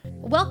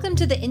Welcome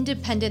to the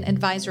Independent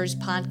Advisors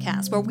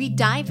Podcast, where we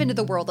dive into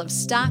the world of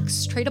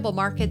stocks, tradable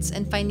markets,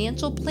 and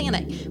financial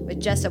planning with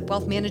Jessup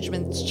Wealth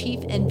Management's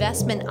Chief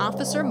Investment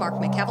Officer, Mark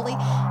McEvely,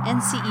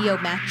 and CEO,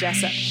 Matt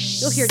Jessup.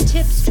 You'll hear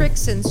tips,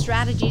 tricks, and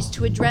strategies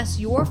to address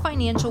your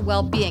financial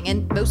well-being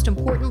and, most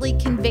importantly,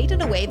 conveyed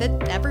in a way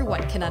that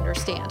everyone can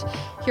understand.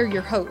 Here are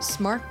your hosts,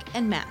 Mark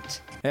and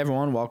Matt. Hey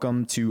everyone,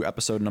 welcome to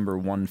episode number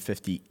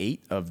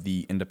 158 of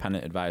the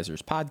Independent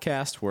Advisors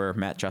Podcast, where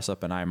Matt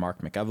Jessup and I,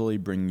 Mark McEvely,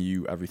 bring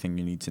you everything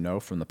you need to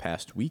know from the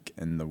past week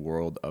in the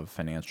world of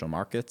financial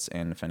markets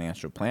and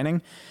financial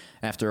planning.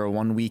 After a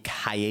 1-week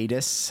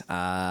hiatus,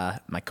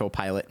 my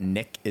co-pilot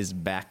Nick is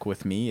back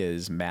with me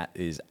as Matt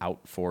is out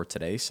for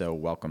today, so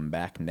welcome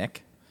back,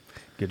 Nick.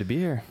 Good to be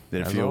here.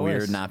 Did it feel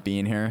weird not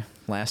being here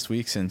last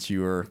week since you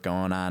were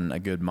going on a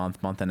good month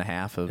and a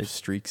half of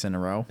streaks in a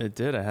row? It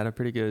did. I had a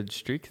pretty good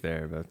streak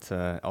there, but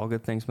all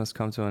good things must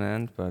come to an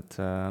end, but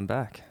I'm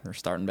back. We're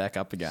starting back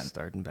up again.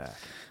 Starting back.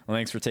 Well,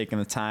 thanks for taking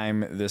the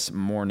time this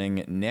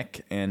morning,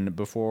 Nick. And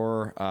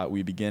before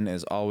we begin,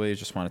 as always,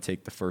 just want to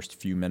take the first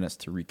few minutes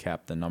to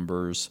recap the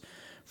numbers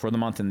for the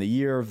month and the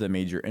year of the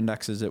major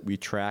indexes that we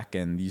track,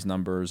 and these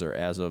numbers are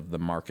as of the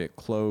market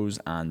close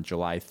on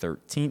July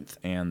 13th,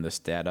 and this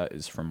data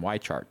is from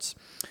YCharts.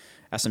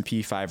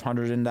 S&P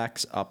 500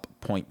 index up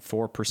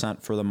 0.4%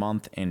 for the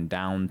month and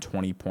down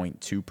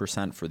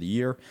 20.2% for the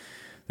year.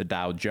 The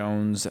Dow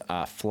Jones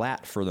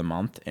flat for the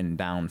month and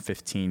down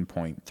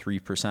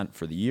 15.3%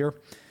 for the year.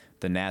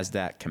 The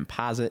NASDAQ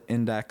Composite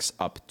Index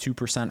up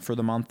 2% for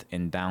the month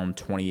and down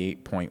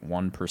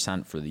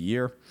 28.1% for the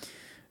year.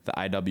 The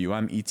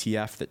IWM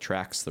ETF that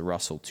tracks the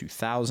Russell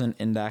 2000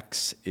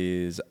 index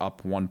is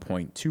up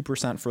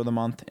 1.2% for the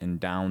month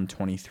and down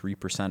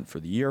 23% for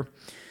the year.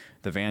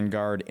 The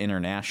Vanguard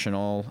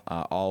International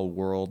All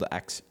World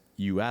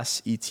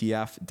ex-US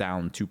ETF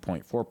down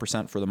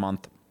 2.4% for the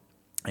month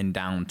and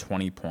down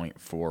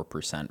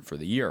 20.4% for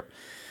the year.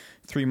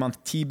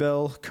 3-month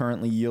T-bill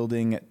currently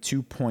yielding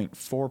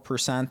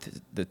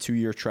 2.4%. The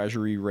 2-year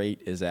Treasury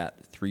rate is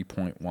at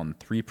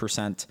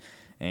 3.13%.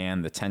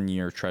 And the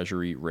 10-year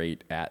Treasury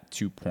rate at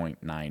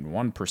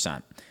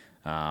 2.91%.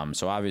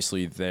 So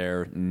obviously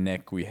there,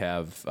 Nick, we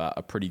have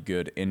a pretty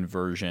good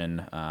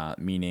inversion,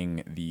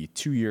 meaning the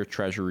 2-year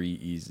Treasury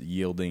is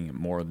yielding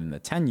more than the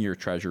 10-year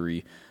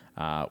Treasury,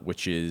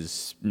 which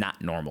is not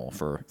normal,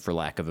 for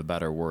lack of a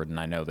better word. And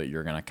I know that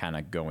you're going to kind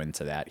of go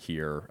into that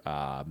here,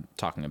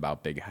 talking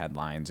about big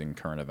headlines and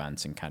current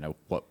events and kind of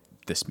what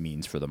this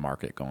means for the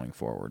market going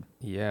forward.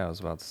 Yeah, I was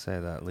about to say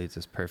that leads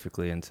us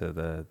perfectly into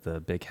the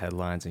big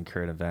headlines and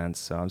current events.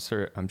 So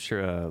I'm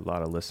sure a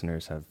lot of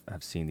listeners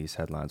have seen these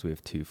headlines. We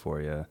have two for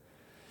you.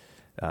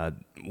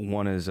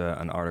 One is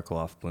an article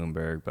off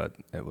Bloomberg, but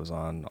it was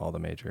on all the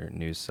major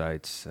news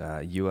sites.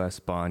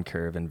 U.S. bond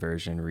curve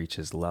inversion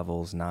reaches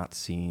levels not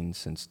seen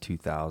since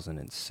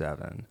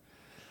 2007.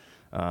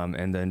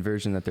 And the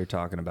inversion that they're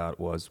talking about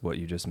was what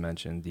you just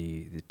mentioned,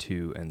 the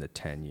 2 and the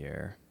 10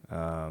 year.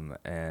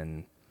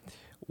 And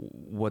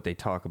what they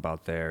talk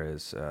about there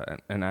is,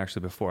 and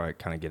actually before I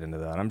kind of get into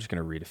that, I'm just going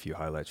to read a few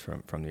highlights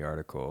from the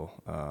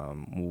article.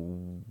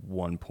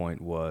 One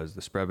point was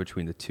the spread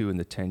between the 2 and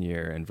the 10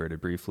 year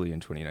inverted briefly in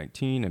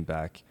 2019 and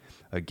back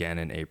again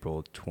in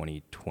April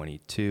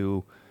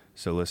 2022.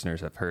 So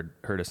listeners have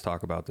heard us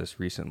talk about this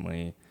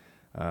recently.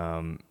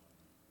 For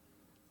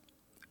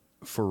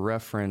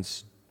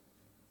reference,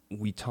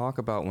 we talk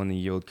about when the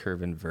yield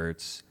curve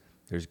inverts,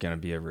 there's going to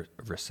be a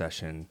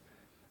recession.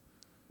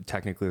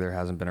 Technically, there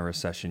hasn't been a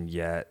recession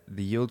yet.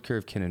 The yield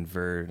curve can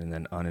invert and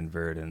then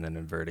uninvert and then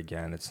invert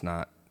again. It's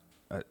not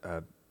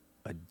a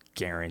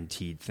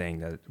guaranteed thing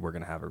that we're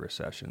going to have a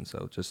recession.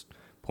 So just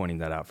pointing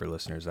that out for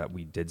listeners that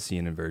we did see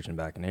an inversion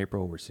back in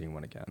April. We're seeing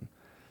one again.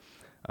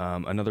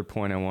 Another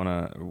point I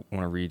want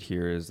to read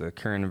here is the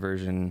current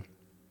inversion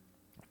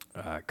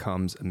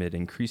comes amid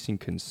increasing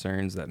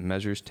concerns that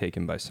measures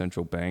taken by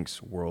central banks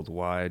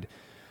worldwide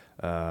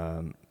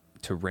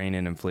to rein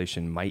in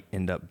inflation might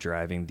end up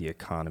driving the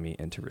economy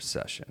into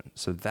recession.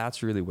 So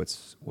that's really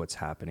what's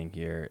happening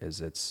here. Is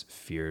it's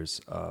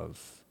fears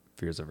of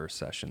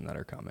recession that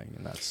are coming,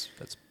 and that's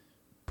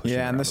pushing.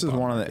 Yeah, and this is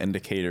one of the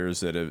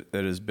indicators that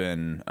has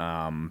been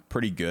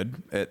pretty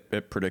good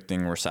at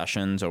predicting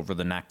recessions over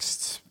the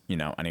next,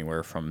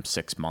 anywhere from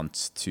 6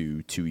 months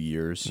to 2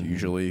 years,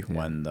 usually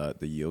when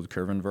the yield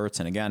curve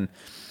inverts. And again,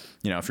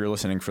 if you're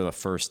listening for the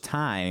first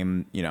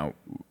time,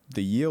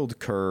 the yield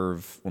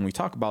curve, when we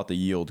talk about the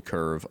yield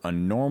curve, a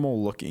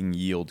normal looking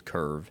yield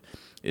curve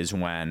is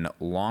when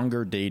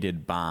longer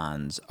dated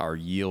bonds are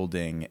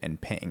yielding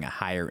and paying a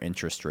higher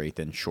interest rate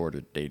than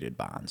shorter dated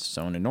bonds.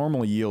 So in a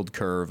normal yield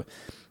curve,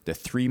 the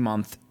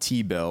 3-month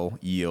T-bill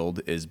yield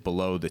is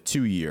below the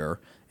 2-year,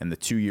 and the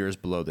 2 years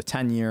below the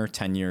 10-year,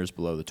 10 years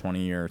below the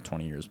 20-year,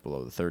 20 years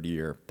below the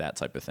 30-year, that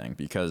type of thing.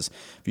 Because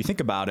if you think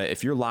about it,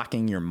 if you're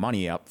locking your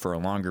money up for a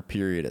longer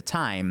period of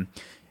time,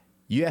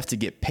 you have to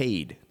get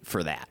paid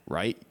for that,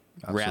 right?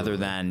 rather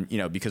than,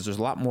 because there's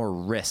a lot more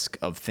risk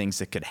of things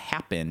that could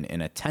happen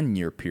in a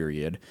 10-year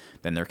period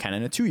than there can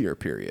in a 2-year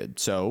period.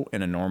 So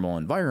in a normal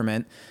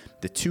environment,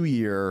 the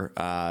 2-year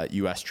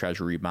U.S.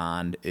 Treasury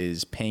bond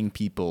is paying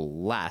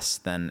people less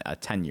than a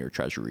 10-year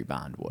Treasury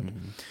bond would.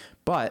 Mm-hmm.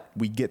 But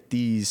we get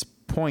these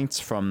points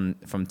from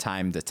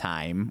time to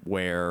time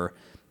where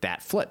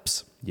that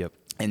flips. Yep.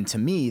 And to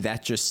me,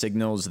 that just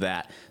signals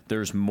that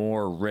there's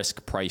more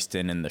risk priced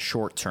in the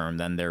short term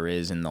than there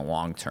is in the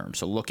long term.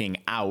 So looking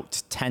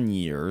out 10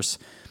 years,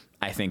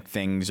 I think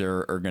things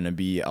are going to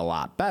be a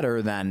lot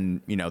better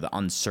than, the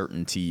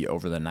uncertainty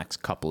over the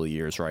next couple of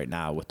years right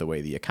now with the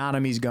way the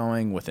economy's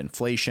going, with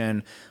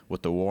inflation,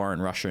 with the war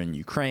in Russia and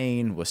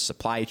Ukraine, with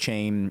supply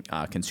chain,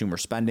 consumer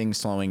spending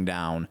slowing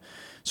down.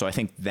 So I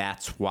think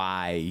that's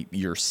why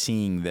you're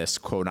seeing this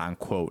quote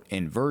unquote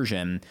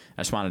inversion.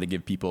 I just wanted to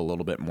give people a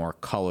little bit more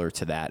color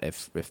to that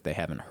if they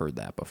haven't heard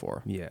that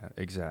before. Yeah,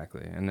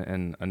 exactly.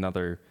 And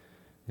another,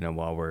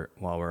 while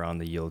we're on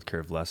the yield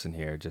curve lesson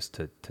here, just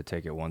to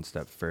take it one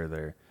step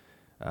further,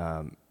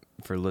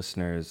 for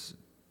listeners,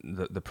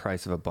 the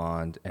price of a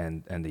bond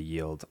and the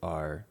yield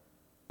are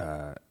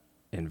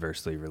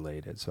inversely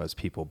related. So as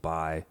people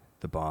buy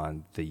the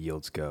bond, the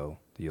yields go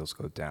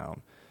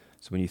down.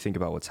 So when you think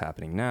about what's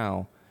happening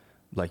now,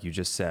 like you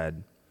just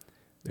said,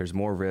 there's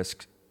more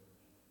risk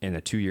in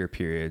a 2-year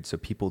period. So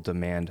people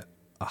demand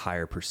a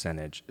higher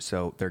percentage.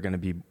 So they're going to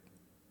be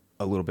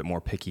a little bit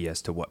more picky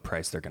as to what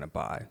price they're going to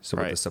buy. So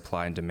with the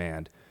supply and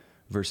demand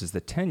versus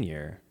the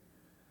 10-year,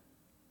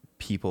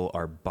 people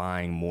are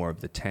buying more of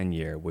the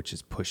 10-year, which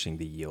is pushing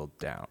the yield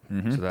down.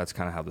 Mm-hmm. So that's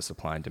kind of how the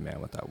supply and demand,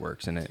 what that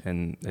works.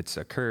 And it's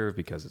a curve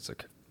because it's a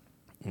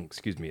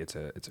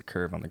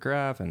curve on the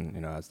graph.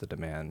 And, as the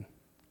demand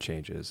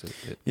changes.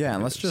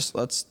 And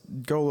let's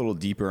go a little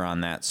deeper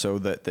on that. So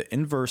the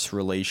inverse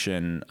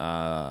relation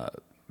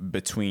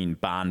between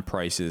bond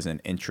prices and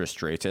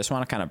interest rates, I just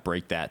want to kind of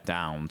break that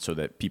down so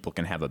that people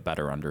can have a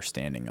better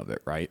understanding of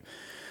it, right?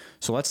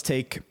 So let's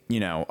take,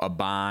 a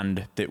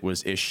bond that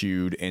was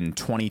issued in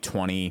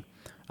 2020.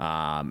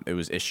 It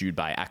was issued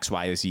by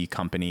XYZ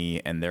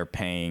company and they're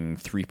paying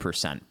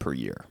 3% per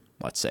year,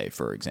 let's say,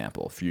 for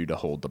example, for you to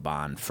hold the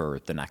bond for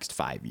the next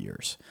 5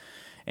 years.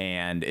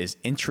 And as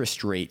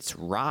interest rates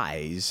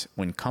rise,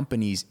 when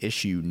companies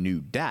issue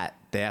new debt,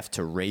 they have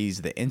to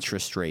raise the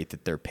interest rate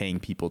that they're paying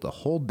people to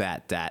hold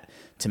that debt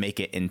to make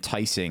it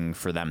enticing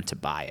for them to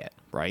buy it,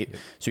 right? Yep.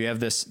 So you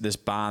have this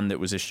bond that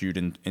was issued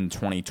in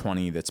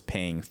 2020 that's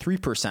paying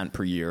 3%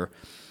 per year.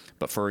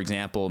 But for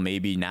example,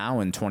 maybe now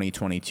in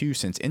 2022,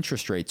 since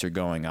interest rates are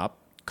going up,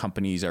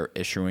 companies are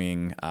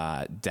issuing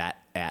debt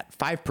at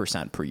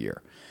 5% per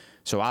year.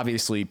 So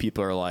obviously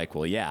people are like,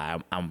 well, yeah,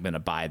 I'm going to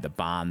buy the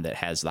bond that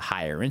has the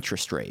higher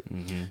interest rate.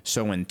 Mm-hmm.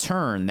 So in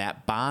turn,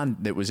 that bond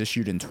that was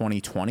issued in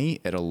 2020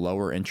 at a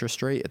lower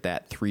interest rate at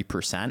that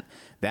 3%,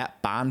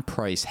 that bond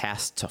price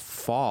has to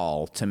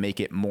fall to make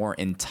it more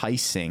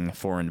enticing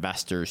for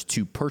investors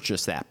to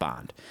purchase that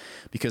bond.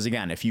 Because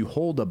again, if you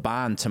hold a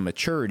bond to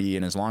maturity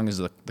and as long as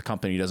the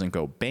company doesn't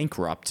go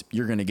bankrupt,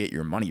 you're going to get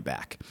your money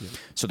back. Yeah.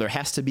 So there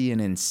has to be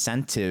an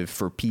incentive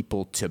for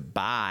people to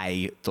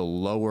buy the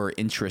lower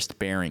interest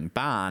bearing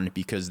bond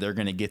because they're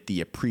going to get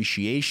the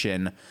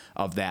appreciation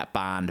of that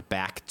bond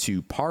back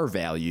to par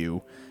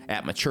value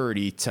at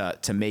maturity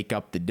to make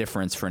up the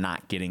difference for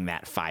not getting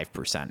that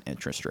 5%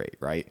 interest rate,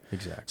 right?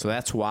 Exactly. So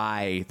that's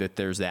why that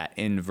there's that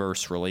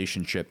inverse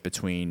relationship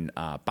between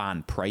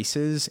bond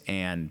prices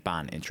and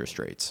bond interest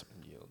rates.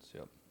 Yields,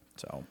 yep.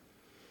 So.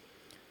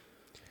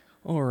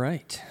 All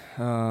right.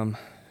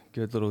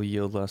 Good little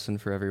yield lesson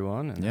for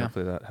everyone, and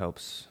hopefully that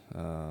helps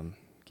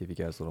give you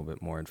guys a little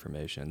bit more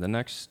information. The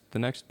next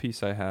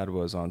piece I had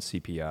was on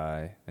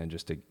CPI, and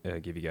just to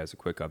give you guys a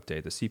quick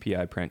update, the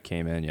CPI print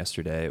came in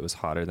yesterday. It was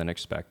hotter than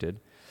expected.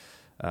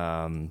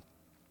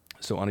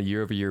 So on a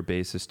year-over-year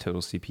basis,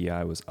 total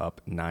CPI was up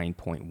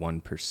 9.1%.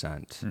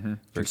 Mm-hmm.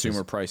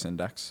 Consumer Price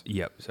Index.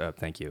 Yep.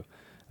 Thank you.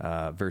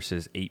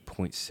 Versus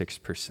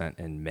 8.6%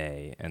 in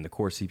May, and the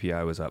core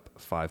CPI was up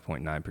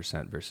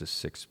 5.9% versus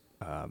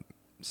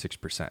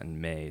 6%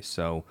 in May.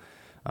 So.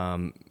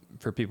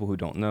 For people who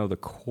don't know, the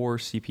core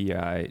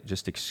CPI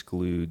just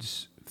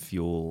excludes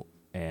fuel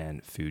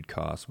and food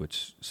costs,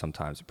 which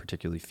sometimes,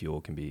 particularly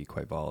fuel, can be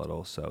quite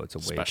volatile. So it's a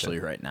way, especially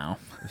right now,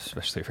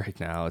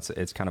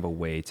 it's kind of a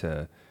way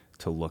to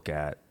look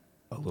at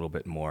a little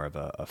bit more of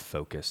a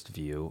focused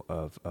view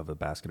of a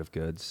basket of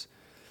goods.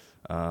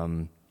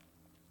 But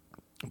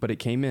it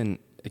came in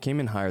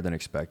higher than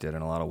expected,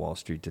 and a lot of Wall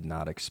Street did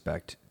not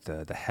expect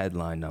the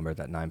headline number,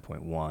 that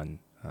 9.1.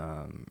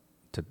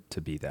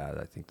 To be that.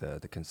 I think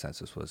the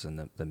consensus was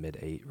in the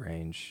mid-8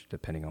 range,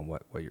 depending on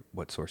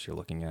what source you're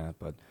looking at.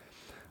 But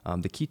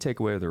the key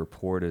takeaway of the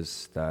report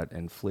is that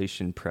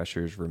inflation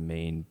pressures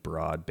remain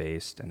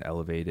broad-based and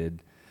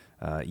elevated,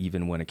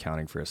 even when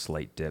accounting for a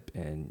slight dip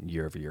in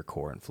year-over-year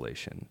core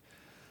inflation.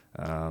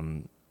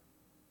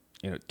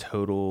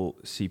 Total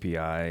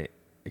CPI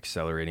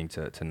accelerating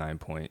to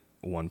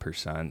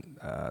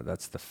 9.1%.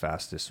 That's the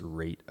fastest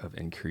rate of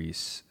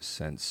increase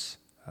since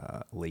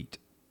late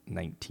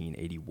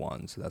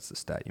 1981. So that's the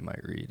stat you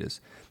might read, is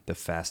the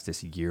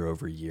fastest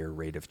year-over-year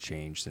rate of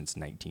change since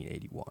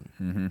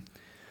 1981.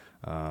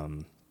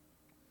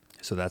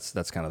 So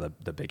that's kind of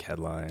the big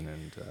headline,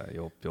 and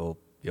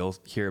you'll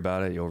hear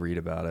about it, you'll read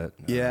about it.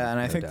 Yeah, and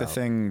I no think doubt. the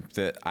thing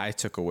that I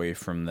took away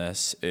from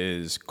this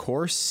is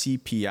core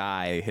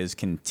CPI has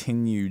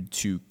continued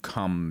to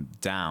come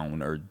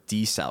down or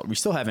decel. We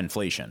still have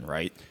inflation,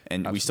 right?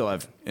 And Absolutely. we still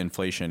have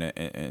inflation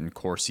in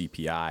core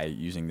CPI,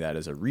 using that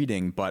as a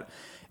reading, but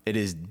it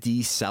is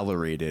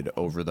decelerated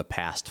over the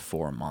past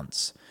 4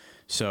 months.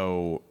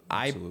 So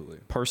Absolutely.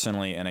 I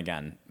personally, and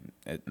again,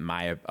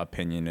 my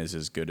opinion is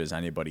as good as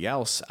anybody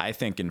else, I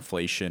think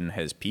inflation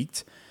has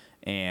peaked.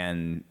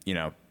 And,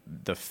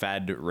 the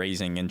Fed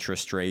raising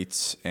interest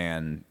rates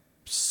and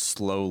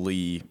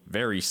slowly,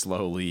 very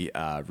slowly,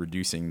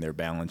 reducing their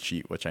balance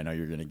sheet, which I know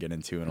you're going to get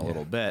into in a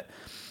little bit,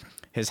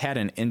 has had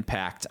an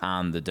impact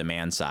on the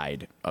demand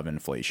side of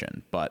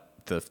inflation. But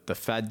the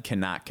Fed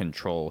cannot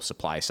control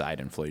supply side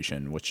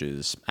inflation, which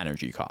is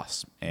energy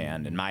costs.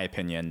 And in my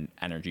opinion,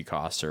 energy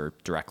costs are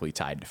directly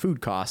tied to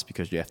food costs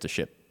because you have to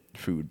ship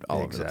food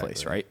all over the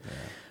place, right?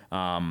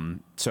 Yeah.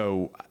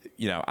 So,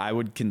 I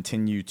would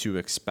continue to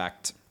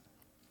expect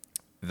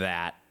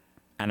that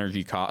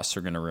energy costs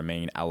are going to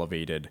remain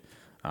elevated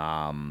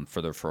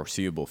for the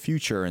foreseeable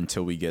future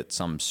until we get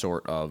some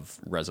sort of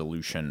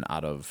resolution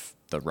out of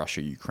the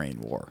Russia-Ukraine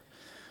war.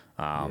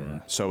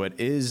 So it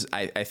is,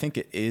 I think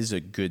it is a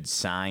good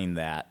sign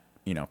that,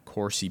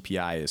 core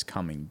CPI is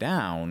coming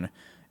down,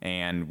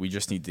 and we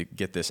just need to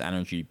get this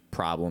energy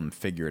problem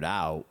figured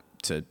out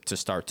to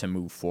start to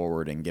move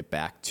forward and get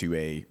back to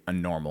a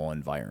normal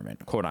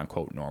environment, quote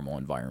unquote normal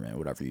environment,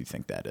 whatever you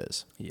think that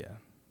is. Yeah.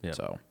 Yeah.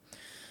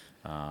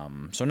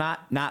 So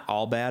not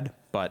all bad,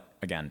 but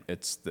again,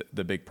 it's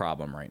the big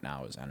problem right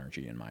now is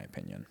energy, in my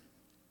opinion.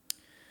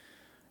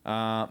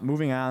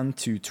 Moving on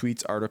to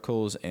tweets,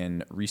 articles,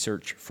 and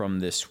research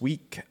from this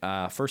week.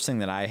 First thing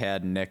that I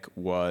had, Nick,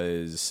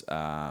 was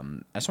I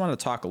just wanted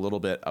to talk a little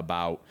bit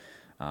about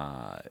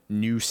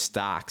new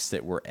stocks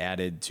that were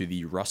added to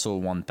the Russell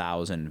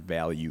 1000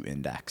 Value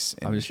Index.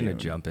 I'm just going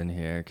to jump in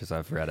here because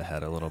I've read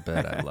ahead a little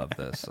bit. I love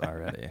this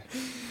already.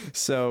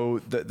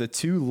 So the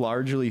two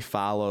largely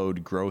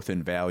followed growth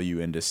and value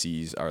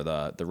indices are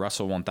the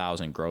Russell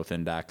 1000 Growth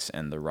Index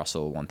and the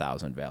Russell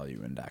 1000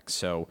 Value Index.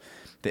 So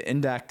the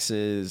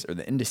indexes or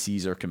the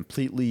indices are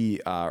completely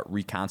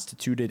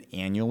reconstituted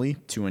annually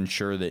to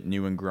ensure that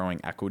new and growing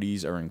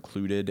equities are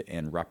included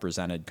and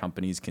represented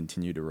companies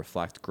continue to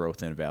reflect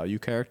growth and value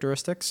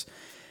characteristics.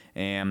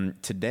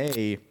 And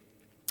today,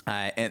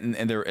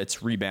 it's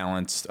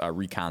rebalanced,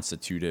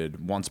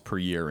 reconstituted once per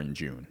year in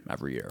June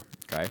every year.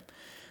 Okay.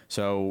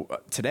 So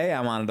today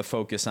I wanted to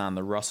focus on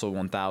the Russell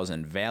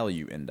 1000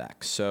 Value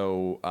Index.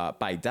 So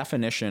by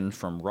definition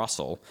from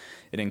Russell,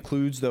 it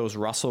includes those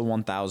Russell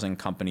 1000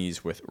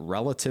 companies with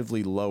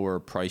relatively lower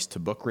price to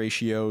book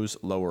ratios,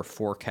 lower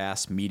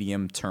forecast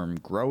medium-term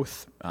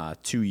growth,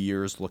 2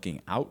 years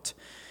looking out,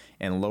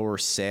 and lower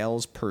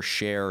sales per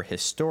share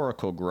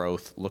historical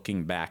growth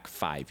looking back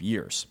 5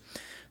 years.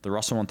 The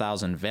Russell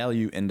 1000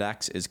 Value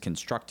Index is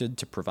constructed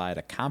to provide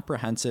a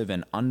comprehensive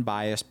and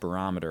unbiased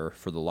barometer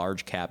for the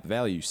large cap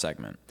value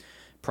segment.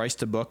 Price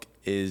to book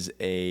is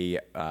a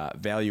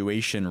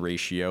valuation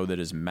ratio that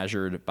is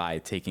measured by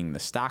taking the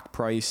stock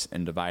price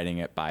and dividing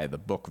it by the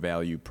book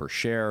value per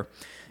share.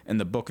 And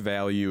the book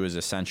value is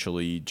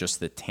essentially just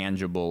the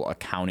tangible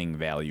accounting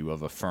value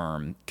of a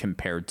firm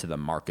compared to the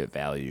market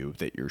value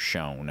that you're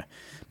shown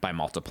by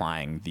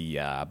multiplying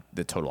the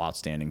total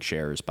outstanding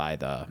shares by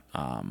the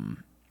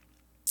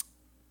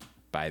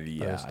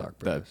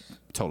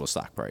total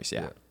stock price,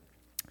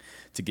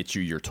 to get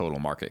you your total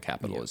market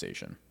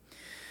capitalization.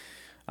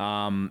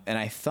 And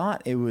I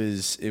thought it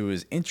was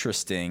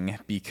interesting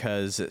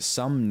because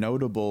some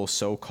notable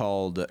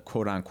so-called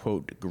quote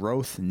unquote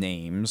growth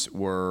names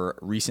were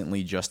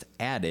recently just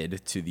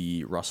added to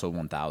the Russell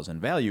 1000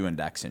 Value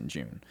Index in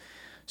June.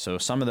 So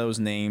some of those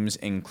names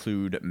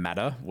include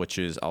Meta, which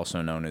is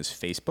also known as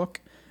Facebook,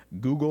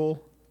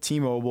 Google,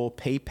 T-Mobile,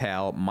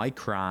 PayPal,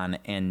 Micron,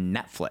 and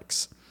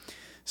Netflix.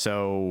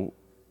 So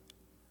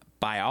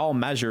by all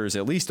measures,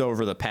 at least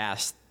over the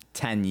past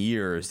 10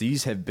 years,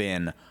 these have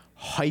been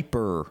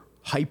hyper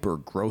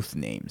growth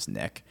names,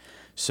 Nick.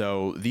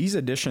 So these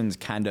additions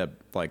kind of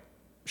like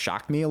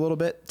shocked me a little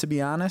bit, to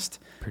be honest.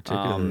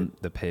 Particularly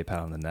the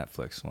PayPal and the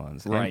Netflix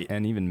ones. Right.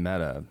 And even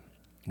Meta.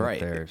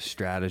 Right. Their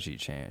strategy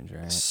change,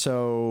 right?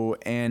 So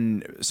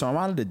I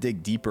wanted to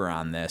dig deeper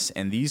on this,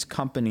 and these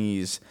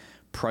companies'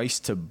 price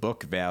to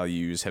book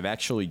values have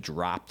actually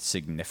dropped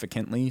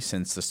significantly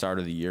since the start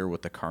of the year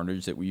with the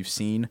carnage that we've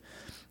seen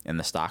in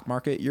the stock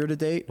market year to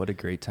date. What a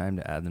great time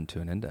to add them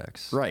to an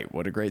index. Right.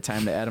 What a great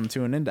time to add them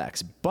to an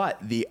index. But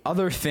the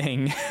other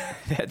thing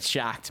that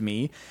shocked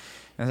me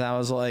is I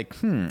was like,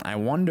 I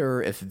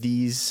wonder if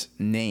these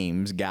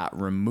names got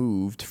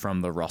removed from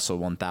the Russell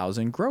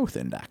 1000 Growth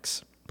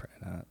Index. Probably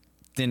not.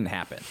 Didn't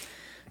happen.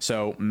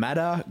 So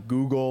Meta,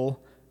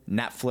 Google,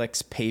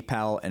 Netflix,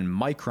 PayPal, and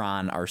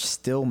Micron are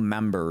still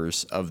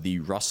members of the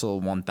Russell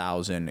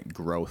 1000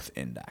 Growth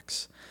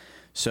Index.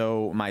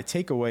 So my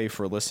takeaway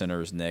for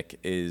listeners, Nick,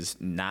 is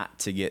not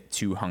to get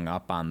too hung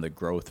up on the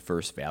growth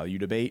versus value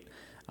debate.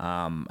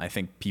 I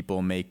think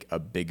people make a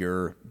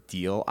bigger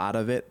deal out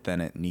of it than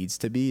it needs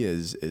to be.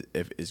 Is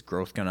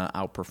growth going to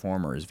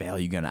outperform, or is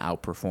value going to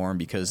outperform?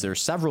 Because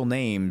there's several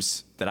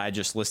names that I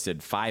just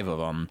listed, 5 of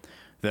them,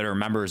 that are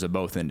members of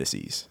both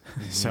indices.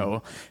 Mm-hmm.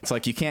 So it's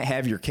like you can't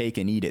have your cake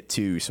and eat it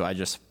too. So I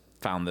just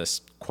found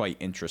this quite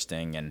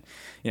interesting. And,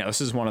 this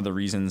is one of the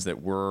reasons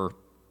that we're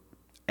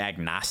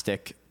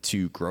agnostic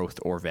to growth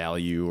or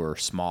value or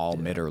small,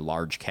 mid, or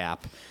large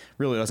cap.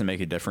 Really doesn't make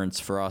a difference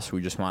for us.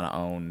 We just want to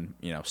own,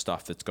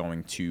 stuff that's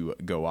going to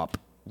go up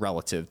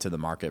relative to the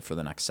market for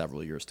the next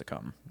several years to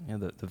come. Yeah,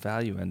 the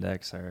value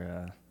index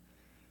are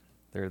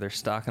they're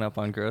stocking up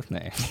on growth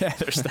names. Yeah,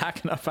 they're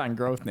stocking up on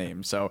growth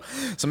names. So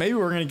maybe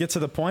we're going to get to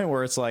the point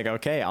where it's like,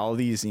 okay, all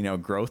these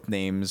growth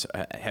names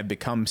have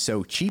become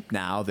so cheap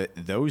now that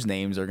those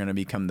names are going to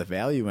become the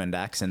value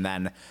index, and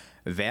then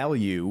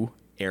value,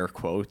 air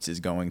quotes, is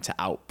going to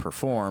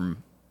outperform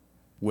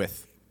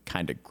with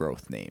kind of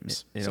growth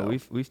names.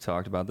 We've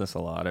talked about this a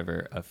lot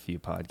over a few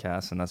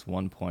podcasts, and that's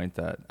one point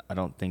that I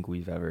don't think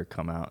we've ever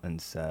come out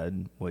and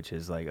said, which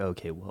is like,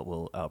 okay, what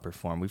will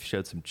outperform? We've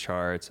showed some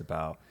charts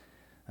about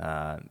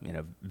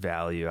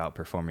value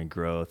outperforming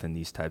growth in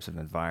these types of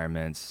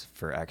environments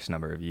for X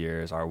number of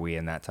years. Are we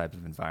in that type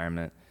of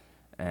environment?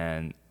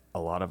 And a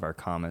lot of our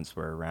comments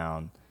were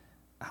around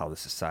how the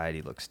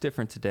society looks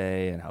different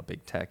today and how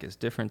big tech is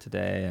different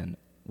today. And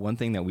one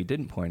thing that we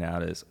didn't point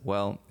out is,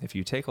 well, if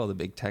you take all the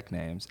big tech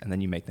names and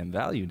then you make them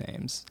value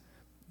names,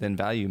 then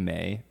value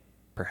may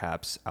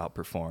perhaps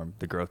outperform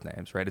the growth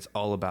names, right? It's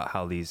all about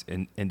how these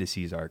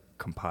indices are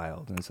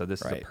compiled. And so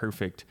this is a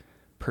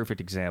perfect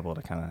example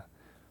to kind of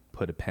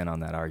put a pin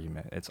on that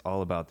argument. It's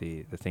all about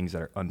the things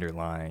that are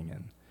underlying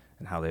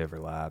and how they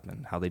overlap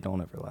and how they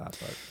don't overlap.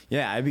 But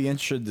yeah, I'd be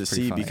interested to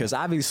see, because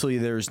obviously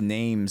there's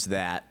names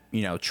that,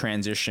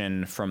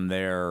 transition from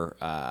their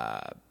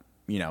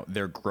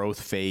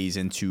growth phase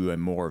into a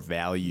more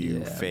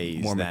value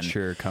phase. More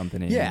mature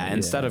company. Yeah,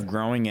 instead of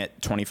growing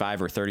at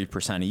 25 or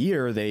 30% a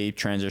year, they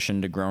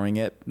transition to growing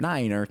at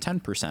 9 or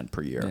 10%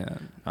 per year.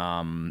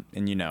 Yeah.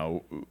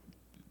 And,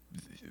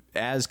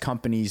 as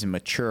companies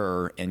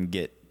mature and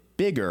get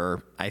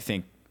bigger, I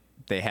think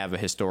they have a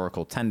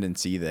historical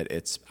tendency that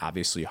it's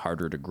obviously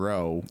harder to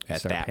grow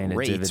at that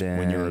rate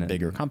when you're a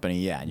bigger company.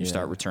 Yeah. And you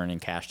start returning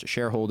cash to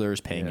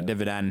shareholders, paying a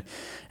dividend,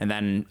 and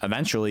then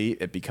eventually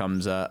it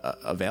becomes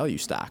a value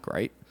stock,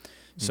 right?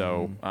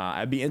 So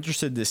I'd be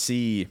interested to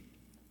see,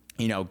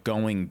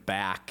 going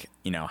back,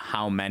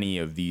 how many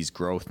of these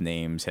growth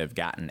names have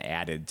gotten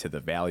added to the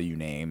value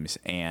names.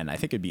 And I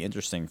think it'd be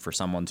interesting for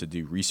someone to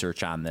do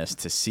research on this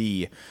to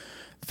see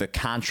the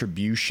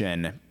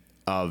contribution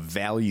of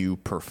value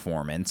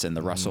performance in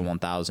the Russell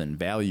 1000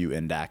 Value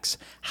Index,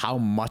 how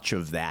much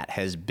of that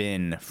has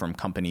been from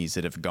companies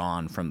that have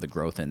gone from the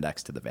growth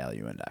index to the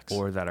value index,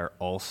 or that are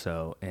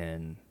also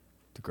in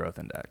the growth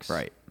index.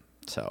 Right.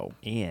 So,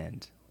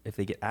 and if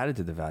they get added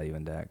to the value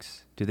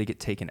index, do they get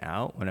taken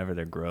out whenever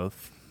their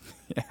growth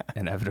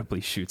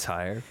inevitably shoots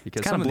higher? Because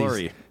it's kind of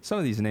blurry. Some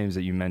of these names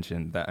that you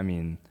mentioned,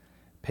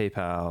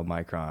 PayPal,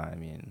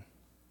 Micron,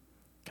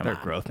 they're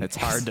growth names.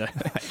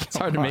 It's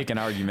hard to make an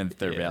argument that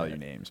they're value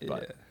names,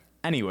 but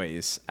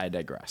anyways, I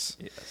digress.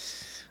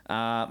 Yes.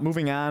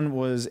 Moving on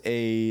was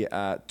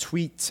a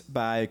tweet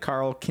by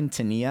Carl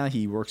Quintanilla.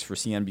 He works for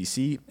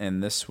CNBC,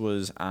 and this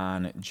was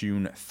on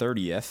June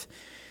 30th.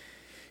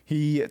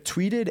 He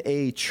tweeted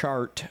a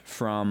chart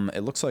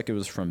it looks like it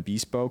was from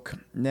Bespoke,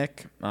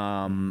 Nick,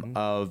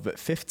 of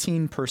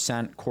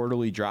 15%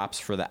 quarterly drops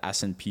for the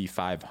S&P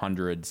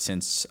 500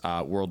 since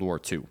World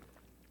War II.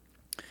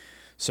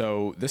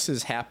 So this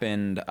has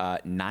happened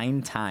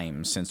 9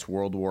 times since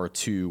World War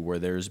II, where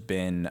there's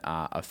been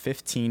a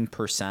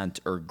 15%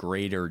 or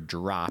greater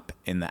drop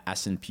in the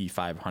S&P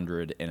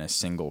 500 in a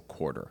single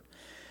quarter.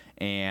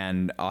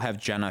 And I'll have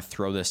Jenna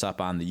throw this up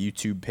on the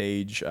YouTube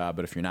page, but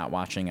if you're not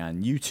watching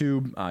on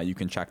YouTube, you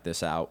can check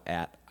this out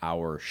at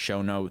our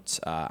show notes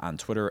on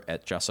Twitter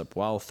at Jessup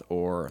Wealth,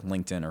 or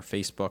LinkedIn or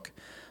Facebook.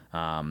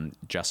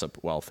 Jessup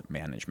Wealth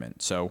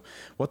Management. So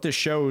what this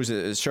shows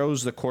is it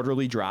shows the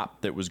quarterly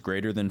drop that was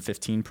greater than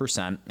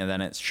 15%, and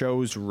then it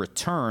shows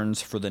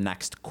returns for the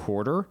next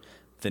quarter,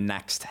 the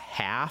next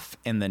half,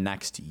 and the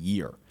next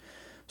year.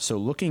 So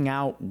looking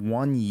out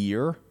 1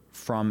 year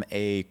from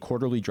a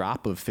quarterly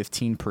drop of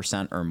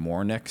 15% or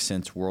more, Nick,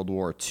 since World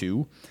War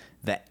II,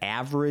 the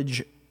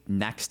average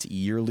next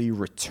yearly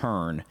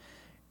return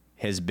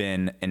has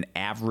been an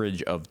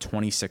average of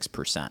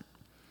 26%,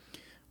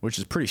 which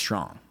is pretty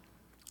strong.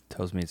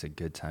 Tells me it's a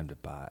good time to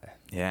buy.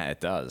 Yeah, it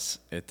does.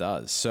 It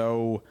does.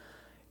 So,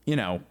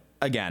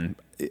 again,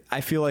 I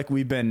feel like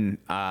we've been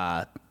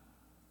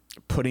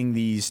putting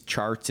these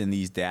charts and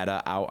these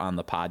data out on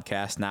the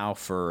podcast now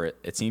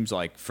it seems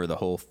like for the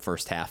whole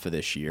first half of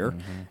this year.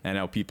 I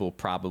know people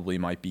probably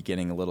might be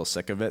getting a little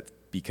sick of it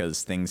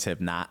because things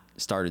have not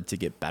started to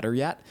get better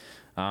yet.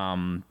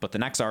 But the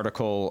next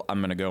article, I'm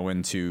going to go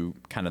into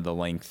kind of the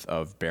length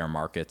of bear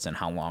markets and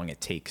how long it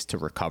takes to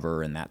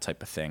recover and that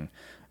type of thing.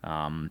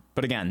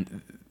 But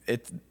again,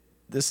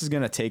 this is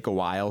going to take a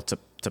while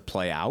to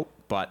play out,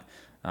 but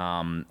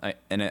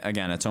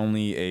again, it's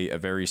only a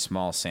very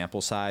small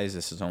sample size.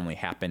 This has only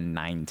happened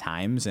 9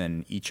 times,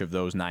 and each of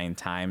those 9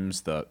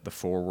 times, the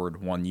forward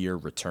 1-year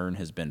return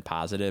has been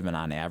positive and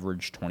on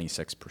average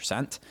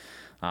 26%.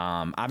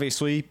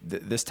 Obviously,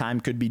 this time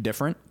could be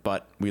different,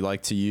 but we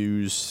like to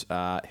use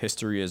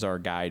history as our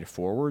guide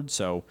forward.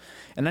 So,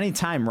 and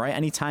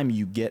anytime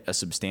you get a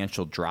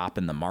substantial drop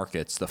in the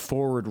markets, the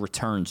forward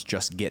returns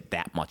just get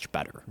that much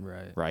better.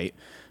 Right.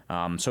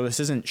 So this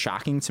isn't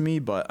shocking to me,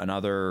 but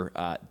another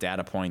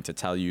data point to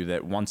tell you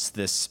that once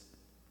this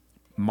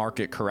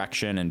market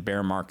correction and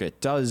bear market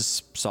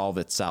does solve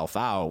itself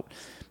out,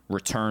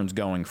 returns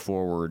going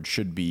forward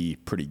should be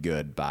pretty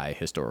good by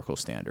historical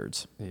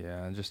standards.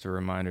 Yeah, and just a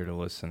reminder to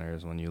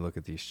listeners, when you look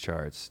at these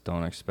charts,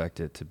 don't expect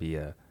it to be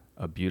a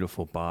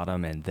beautiful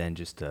bottom and then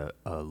just a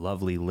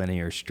lovely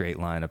linear straight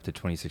line up to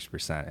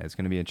 26%. It's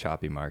going to be a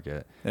choppy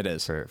market. It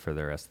is. For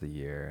the rest of the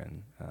year,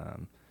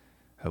 and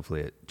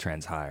hopefully it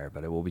trends higher,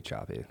 but it will be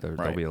choppy.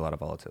 There'll be a lot of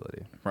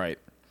volatility. Right.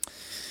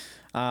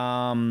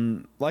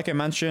 Like I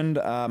mentioned,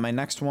 my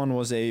next one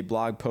was a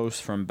blog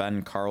post from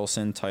Ben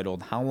Carlson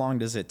titled, "How long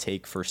does it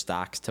take for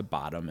stocks to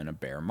bottom in a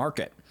bear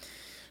market?"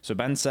 So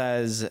Ben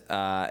says,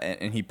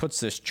 and he puts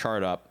this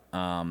chart up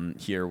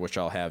here, which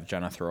I'll have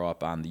Jenna throw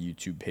up on the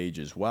YouTube page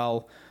as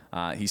well.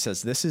 He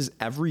says, "This is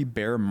every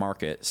bear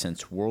market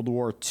since World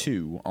War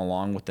II,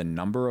 along with the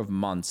number of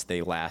months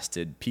they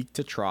lasted peak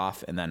to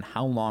trough, and then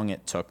how long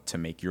it took to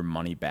make your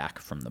money back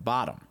from the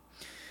bottom.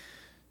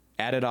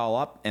 Add it all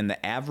up, and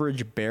the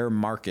average bear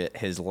market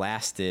has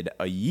lasted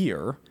a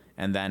year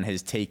and then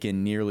has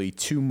taken nearly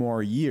 2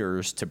 more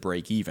years to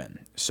break even.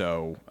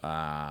 So,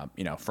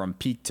 from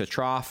peak to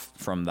trough,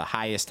 from the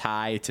highest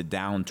high to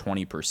down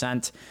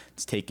 20%,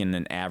 it's taken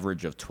an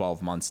average of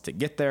 12 months to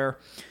get there.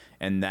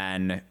 And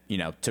then,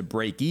 to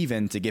break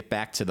even, to get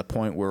back to the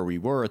point where we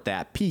were at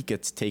that peak,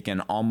 it's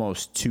taken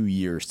almost 2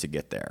 years to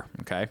get there,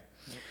 okay?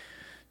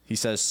 He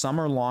says some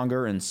are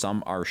longer and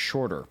some are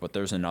shorter, but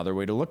there's another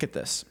way to look at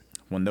this.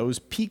 When those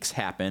peaks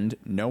happened,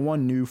 no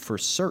one knew for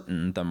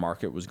certain the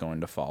market was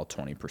going to fall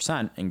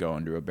 20% and go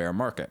into a bear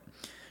market.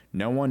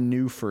 No one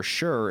knew for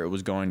sure it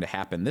was going to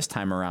happen this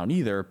time around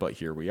either, but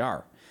here we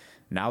are.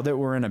 Now that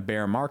we're in a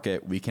bear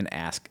market, we can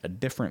ask a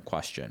different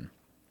question.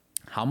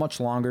 How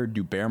much longer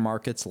do bear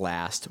markets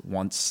last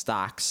once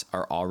stocks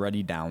are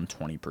already down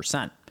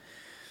 20%?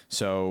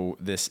 So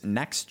this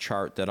next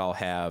chart that I'll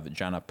have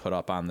Jenna put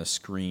up on the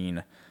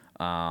screen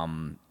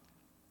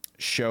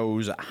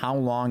shows how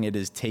long it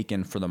has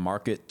taken for the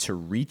market to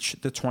reach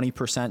the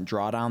 20%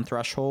 drawdown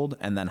threshold,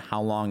 and then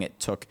how long it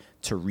took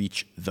to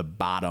reach the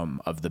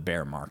bottom of the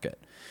bear market.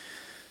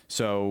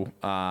 So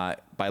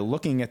by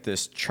looking at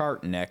this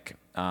chart, Nick,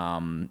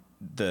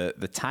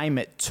 the time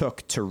it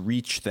took to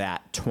reach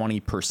that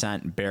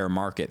 20% bear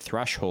market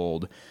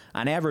threshold,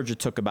 on average, it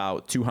took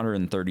about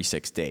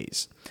 236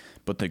 days.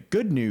 But the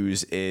good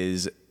news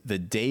is the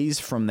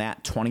days from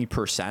that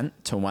 20%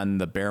 to when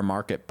the bear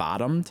market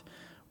bottomed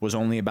was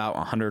only about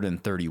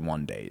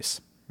 131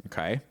 days,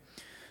 okay?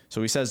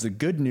 So he says the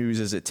good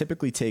news is it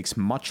typically takes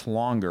much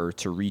longer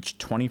to reach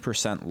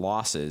 20%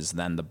 losses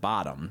than the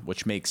bottom,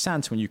 which makes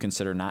sense when you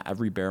consider not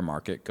every bear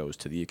market goes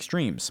to the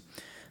extremes.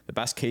 The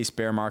best case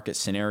bear market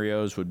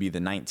scenarios would be the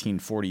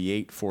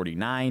 1948-49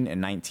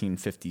 and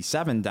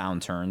 1957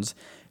 downturns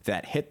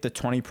that hit the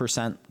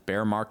 20%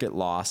 bear market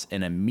loss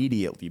and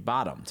immediately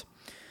bottomed.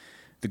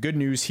 The good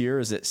news here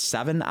is that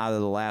 7 out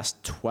of the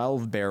last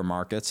 12 bear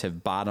markets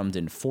have bottomed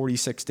in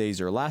 46 days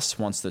or less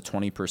once the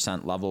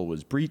 20% level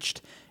was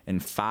breached,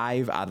 and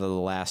 5 out of the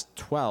last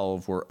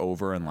 12 were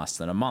over in less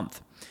than a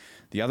month.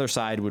 The other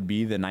side would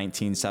be the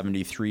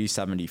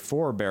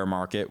 1973-74 bear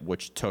market,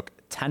 which took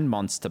 10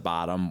 months to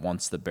bottom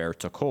once the bear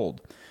took hold.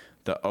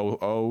 The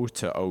 00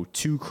 to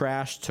 02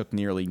 crash took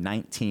nearly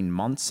 19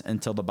 months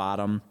until the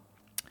bottom.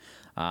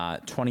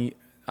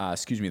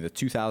 The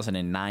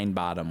 2009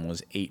 bottom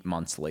was 8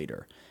 months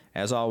later.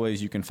 As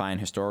always, you can find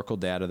historical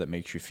data that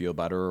makes you feel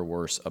better or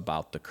worse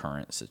about the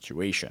current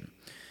situation.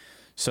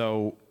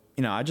 So,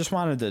 I just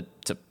wanted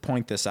to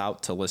point this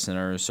out to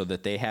listeners so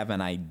that they have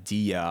an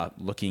idea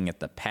looking at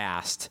the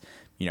past,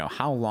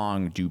 how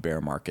long do bear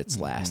markets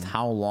last?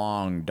 How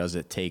long does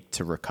it take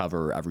to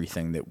recover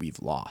everything that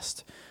we've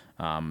lost?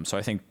 So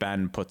I think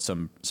Ben put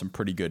some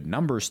pretty good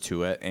numbers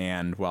to it.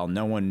 And while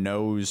no one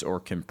knows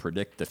or can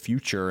predict the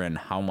future and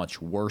how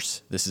much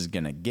worse this is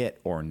going to get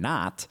or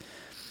not,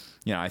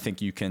 I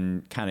think you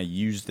can kind of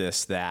use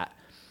this that,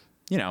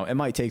 it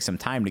might take some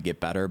time to get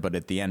better, but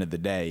at the end of the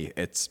day,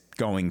 it's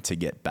going to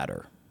get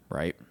better,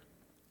 right?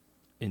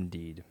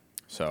 Indeed.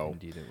 So,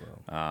 Indeed it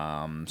will.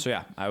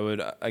 I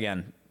would,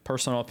 again,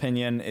 personal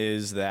opinion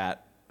is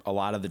that a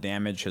lot of the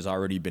damage has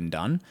already been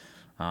done.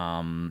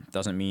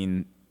 Doesn't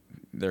mean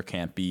there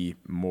can't be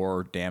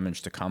more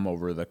damage to come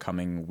over the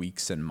coming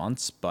weeks and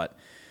months, but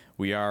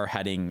we are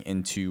heading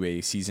into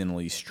a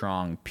seasonally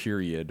strong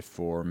period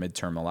for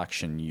midterm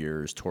election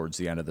years towards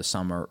the end of the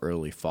summer,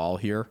 early fall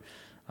here.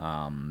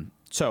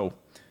 So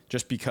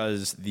just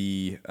because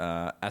the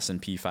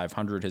S&P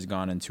 500 has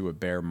gone into a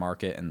bear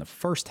market in the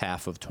first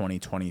half of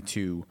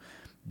 2022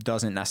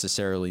 doesn't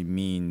necessarily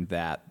mean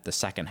that the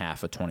second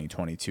half of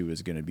 2022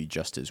 is going to be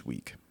just as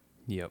weak.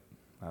 Yep,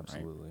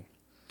 absolutely.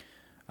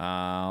 Right.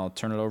 I'll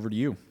turn it over to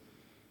you.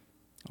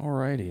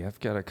 Alrighty, I've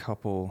got a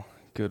couple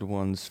good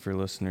ones for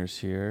listeners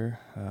here,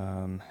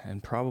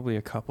 and probably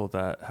a couple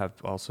that have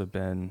also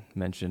been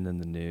mentioned in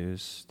the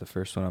news. The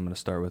first one I'm going to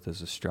start with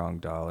is a strong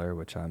dollar,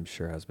 which I'm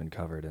sure has been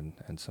covered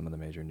in some of the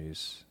major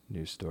news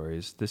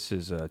stories. This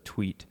is a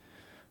tweet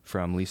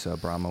from Lisa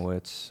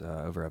Abramowitz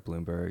over at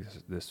Bloomberg.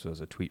 This was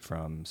a tweet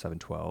from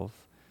 7/12.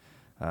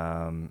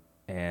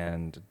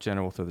 And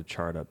Jenna will throw the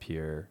chart up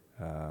here.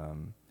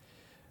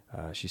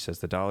 She says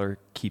the dollar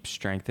keeps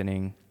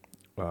strengthening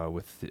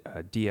with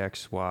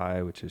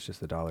DXY, which is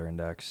just the dollar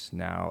index,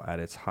 now at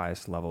its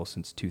highest level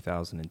since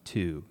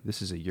 2002.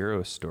 This is a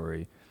euro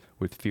story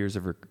with fears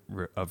of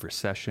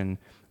recession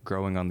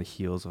growing on the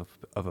heels of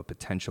a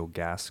potential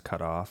gas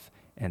cutoff,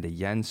 and a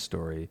yen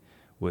story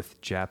with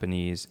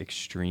Japanese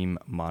extreme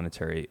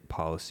monetary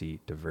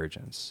policy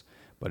divergence.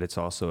 But it's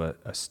also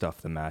a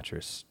stuff the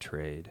mattress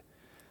trade.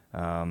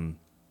 A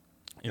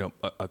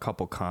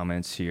couple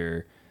comments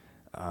here.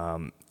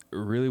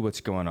 Really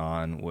what's going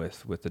on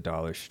with the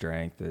dollar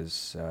strength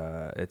is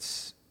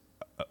it's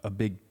a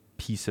big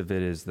piece of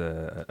it is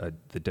the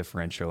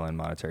differential in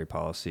monetary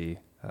policy.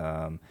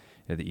 The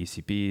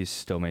ECB is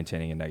still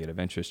maintaining a negative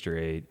interest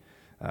rate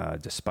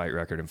despite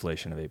record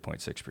inflation of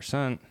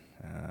 8.6%.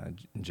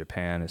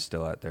 Japan is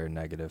still at their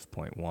negative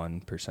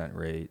 0.1%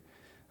 rate.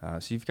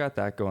 So you've got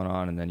that going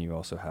on, and then you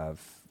also have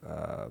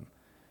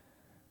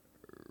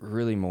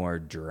really more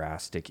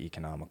drastic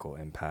economical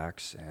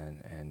impacts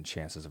and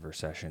chances of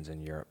recessions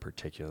in Europe,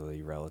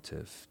 particularly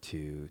relative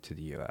to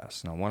the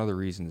U.S. Now, one of the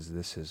reasons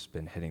this has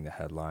been hitting the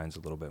headlines a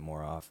little bit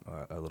more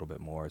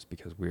is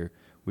because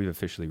we've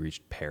officially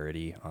reached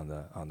parity on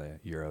the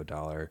euro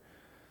dollar.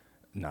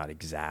 Not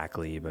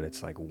exactly, but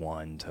it's like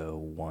 1 to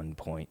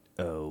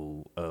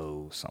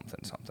 1.00 something.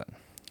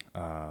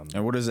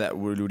 And what is that?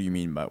 What do you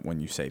mean by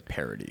when you say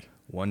parity?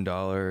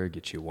 $1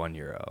 gets you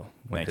 €1.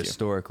 When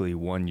historically,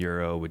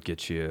 €1 would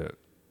get you,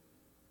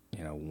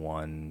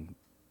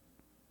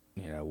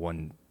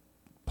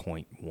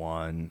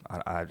 1.1.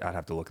 I'd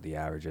have to look at the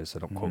averages, so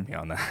don't quote me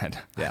on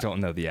that. Yeah. I don't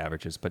know the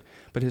averages, but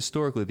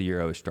historically the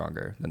euro is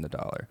stronger than the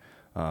dollar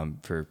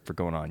for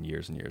going on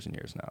years and years and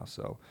years now.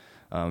 So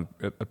a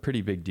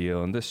pretty big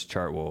deal, and this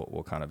chart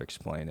will kind of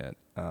explain it.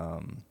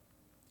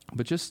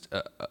 But just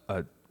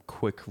a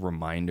quick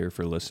reminder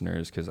for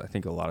listeners, because I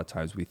think a lot of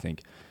times we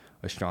think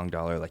a strong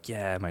dollar, like,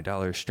 yeah, my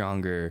dollar is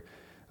stronger,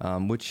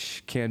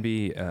 which can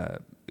be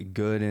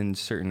good in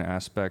certain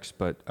aspects.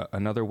 But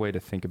another way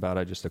to think about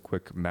it, just a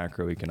quick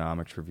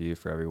macroeconomics review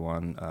for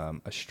everyone,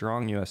 a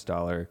strong U.S.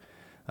 dollar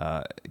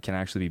can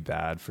actually be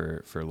bad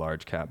for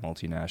large cap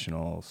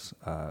multinationals,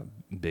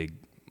 big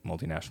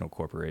multinational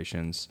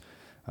corporations,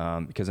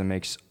 because it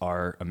makes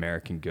our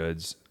American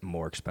goods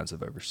more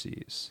expensive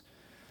overseas.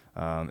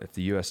 If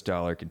the U.S.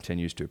 dollar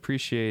continues to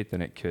appreciate, then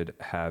it could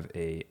have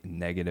a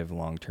negative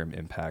long-term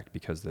impact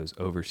because those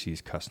overseas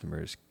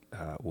customers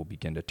will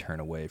begin to turn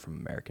away from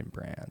American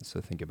brands. So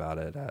think about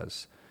it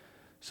as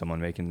someone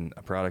making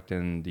a product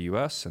in the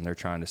U.S. and they're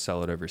trying to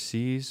sell it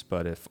overseas,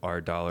 but if our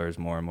dollar is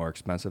more and more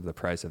expensive, the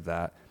price of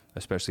that,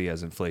 especially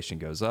as inflation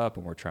goes up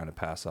and we're trying to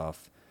pass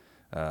off,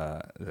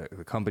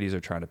 the companies are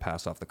trying to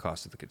pass off the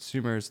cost to the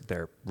consumers,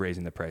 they're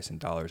raising the price in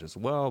dollars as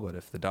well. But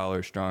if the dollar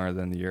is stronger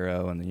than the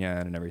euro and the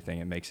yen and everything,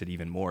 it makes it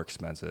even more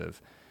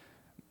expensive,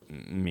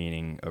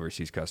 meaning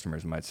overseas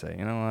customers might say,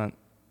 you know what,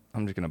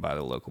 I'm just going to buy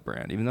the local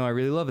brand. Even though I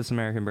really love this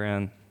American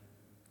brand,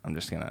 I'm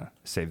just going to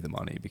save the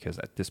money because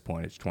at this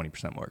point it's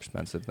 20% more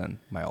expensive than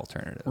my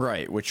alternative.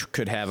 Right, which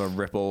could have a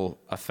ripple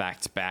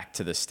effect back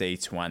to the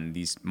States when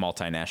these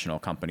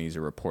multinational companies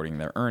are reporting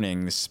their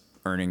earnings.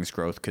 Earnings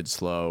growth could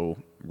slow,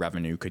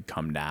 revenue could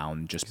come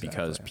down just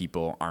because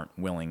people aren't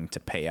willing to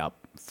pay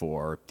up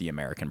for the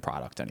American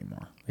product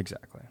anymore.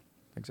 Exactly.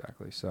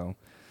 So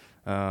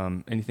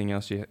anything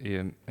else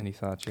any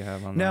thoughts you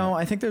have on that? No,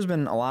 I think there's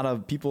been a lot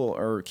of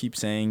people keep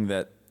saying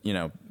that,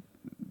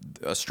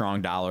 a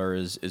strong dollar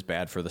is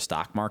bad for the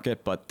stock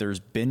market, but there's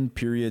been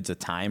periods of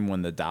time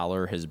when the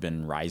dollar has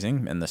been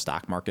rising and the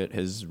stock market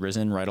has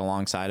risen right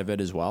alongside of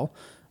it as well.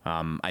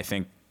 I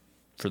think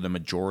for the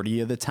majority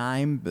of the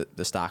time,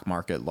 the stock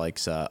market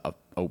likes a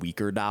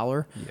weaker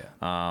dollar.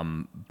 Yeah.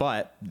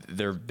 But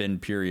there have been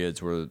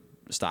periods where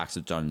stocks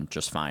have done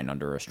just fine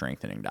under a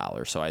strengthening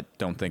dollar. So I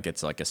don't think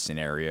it's like a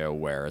scenario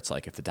where it's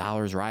like if the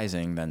dollar is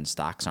rising, then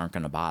stocks aren't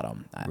going to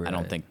bottom. Right. I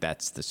don't think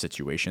that's the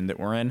situation that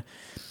we're in.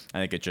 I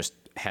think it just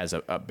has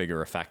a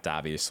bigger effect,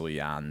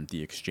 obviously, on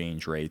the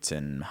exchange rates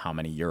and how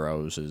many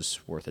euros is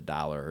worth a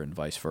dollar and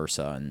vice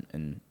versa.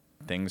 And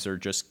things are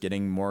just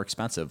getting more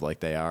expensive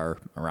like they are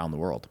around the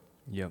world.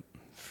 Yep.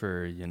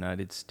 For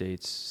United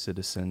States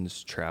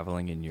citizens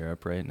traveling in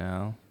Europe right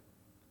now,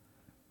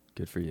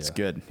 Good for you. It's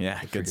good.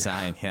 Yeah, good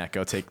sign. Yeah,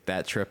 go take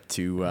that trip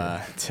to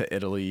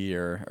Italy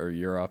or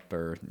Europe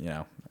or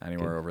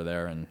anywhere over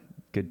there, and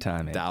good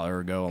timing. Dollar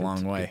will go a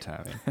long way. Good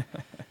timing.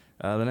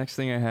 The next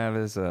thing I have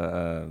is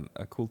a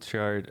cool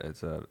chart.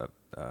 It's a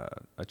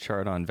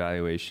chart on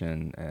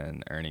valuation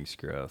and earnings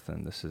growth,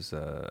 and this is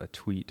a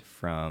tweet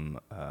from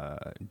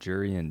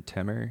Jurrien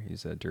Timmer.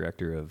 He's a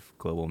director of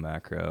global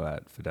macro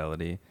at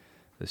Fidelity.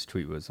 This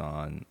tweet was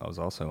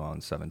also on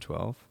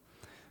 7/12.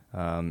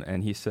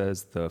 And he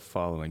says the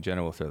following.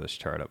 Jenna will throw this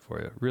chart up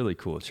for you. Really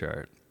cool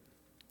chart.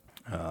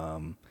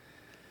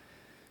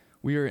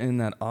 We are in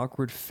that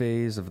awkward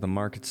phase of the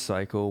market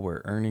cycle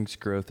where earnings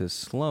growth is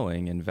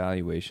slowing and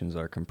valuations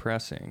are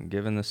compressing.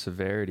 Given the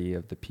severity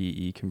of the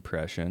PE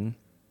compression,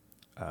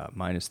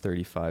 minus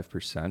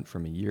 35%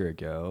 from a year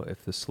ago,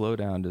 if the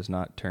slowdown does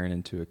not turn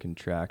into a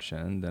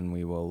contraction, then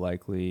we have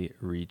likely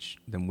reached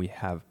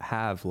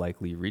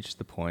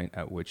the point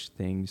at which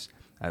things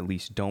at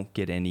least don't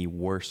get any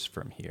worse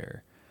from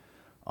here.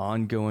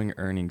 Ongoing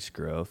earnings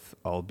growth,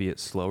 albeit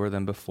slower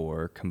than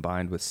before,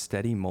 combined with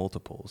steady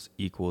multiples,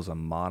 equals a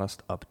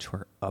modest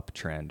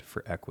uptrend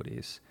for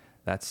equities.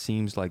 That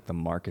seems like the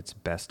market's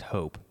best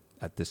hope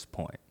at this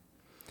point.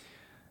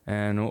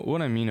 And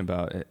what I mean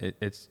about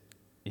it's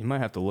you might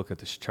have to look at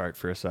this chart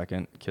for a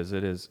second because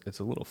it's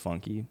a little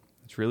funky.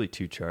 It's really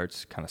two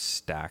charts kind of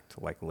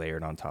stacked, like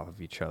layered on top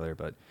of each other,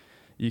 but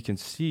you can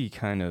see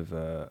kind of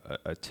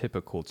a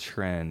typical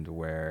trend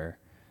where,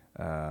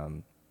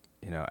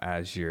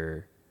 as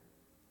your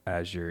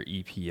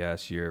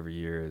EPS year over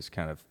year is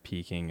kind of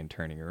peaking and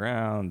turning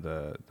around,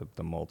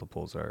 the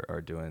multiples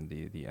are doing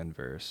the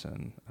inverse,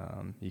 and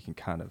you can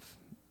kind of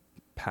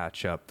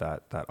patch up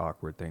that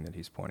awkward thing that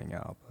he's pointing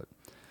out. But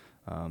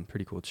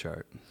pretty cool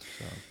chart.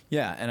 So.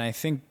 Yeah, and I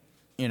think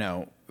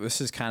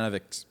this is kind of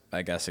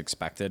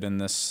expected in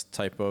this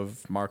type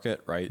of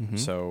market, right? Mm-hmm.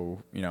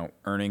 So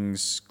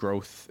earnings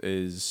growth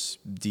is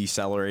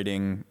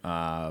decelerating,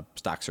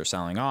 stocks are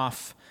selling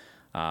off,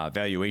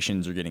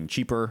 valuations are getting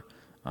cheaper.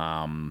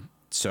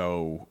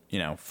 So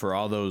for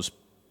all those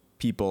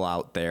people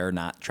out there,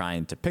 not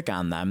trying to pick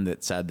on them,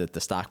 that said that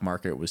the stock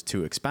market was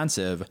too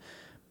expensive,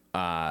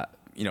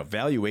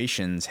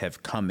 valuations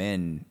have come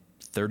in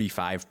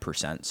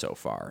 35% so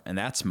far, and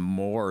that's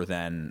more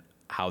than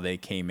how they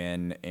came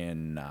in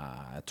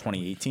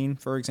 2018,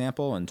 for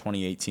example. In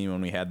 2018,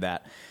 when we had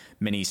that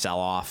mini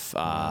sell-off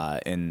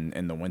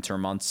in the winter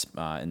months,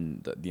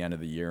 in the end of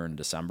the year in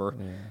December,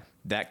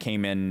 that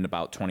came in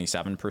about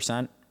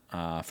 27%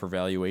 for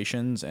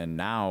valuations, and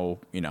now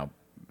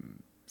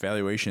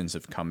valuations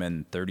have come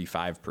in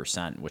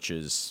 35%, which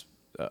is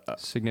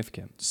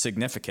significant,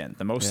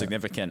 the most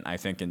significant I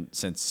think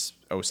since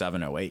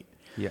 07-08.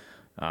 Yeah.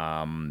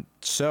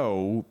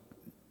 So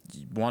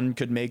one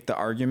could make the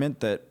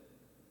argument that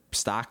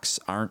stocks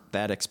aren't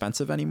that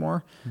expensive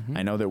anymore. Mm-hmm.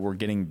 I know that we're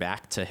getting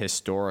back to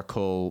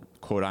historical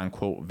quote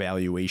unquote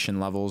valuation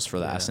levels for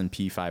the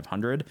S&P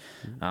 500.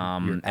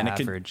 And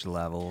average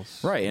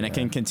levels. Right. And it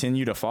can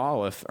continue to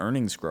fall if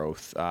earnings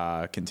growth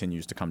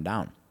continues to come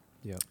down.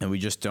 Yeah. And we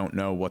just don't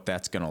know what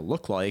that's going to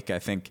look like. I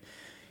think,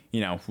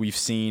 we've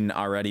seen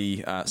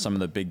already some of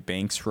the big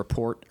banks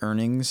report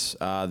earnings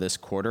this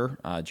quarter.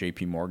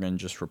 JP Morgan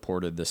just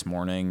reported this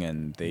morning,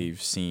 and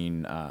they've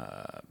seen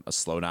a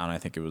slowdown. I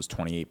think it was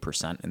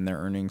 28% in their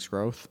earnings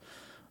growth,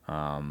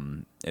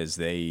 as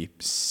they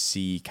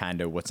see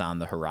kind of what's on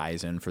the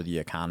horizon for the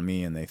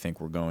economy, and they think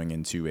we're going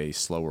into a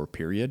slower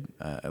period,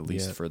 at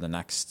least for the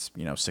next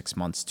 6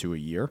 months to a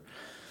year.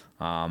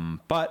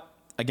 But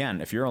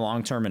again, if you're a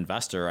long-term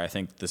investor, I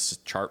think this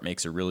chart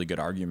makes a really good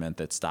argument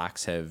that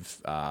stocks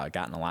have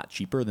gotten a lot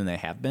cheaper than they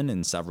have been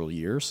in several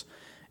years,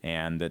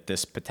 and that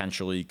this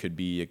potentially could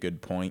be a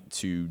good point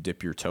to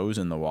dip your toes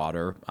in the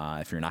water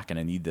if you're not going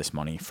to need this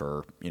money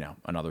for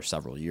another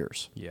several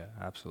years. Yeah,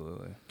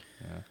 absolutely.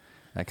 Yeah.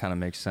 That kind of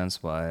makes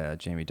sense why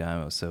Jamie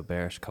Dimon was so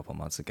bearish a couple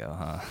months ago,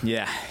 huh?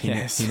 Yeah. He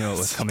knew what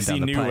was coming down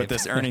the pipe. He knew what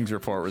this earnings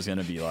report was going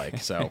to be like.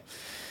 So,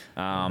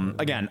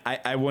 again,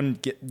 I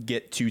wouldn't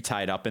get too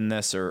tied up in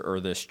this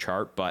or this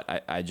chart,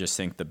 but I just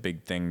think the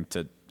big thing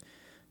to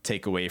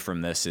take away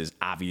from this is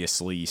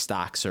obviously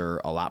stocks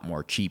are a lot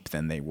more cheap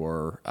than they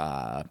were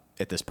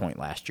at this point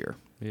last year.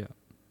 Yeah.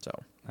 So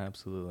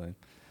absolutely.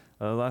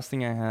 The last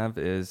thing I have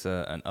is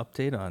an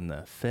update on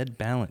the Fed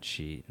balance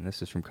sheet, and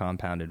this is from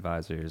Compound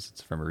Advisors.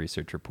 It's from a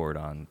research report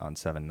on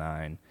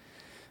 7/9.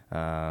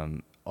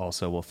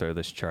 Also, we'll throw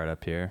this chart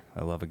up here.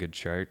 I love a good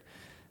chart.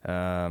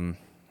 And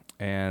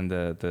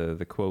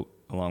the quote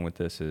along with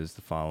this is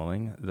the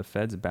following: the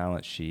Fed's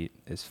balance sheet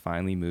is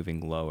finally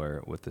moving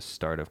lower with the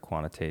start of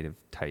quantitative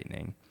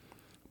tightening,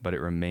 but it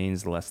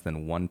remains less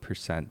than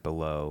 1%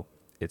 below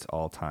its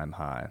all-time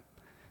high.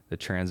 The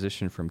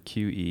transition from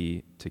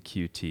QE to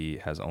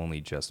QT has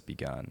only just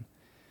begun.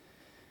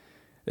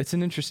 It's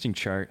an interesting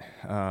chart.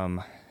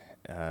 I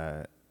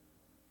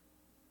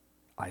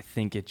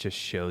think it just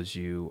shows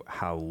you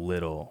how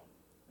little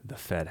the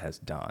Fed has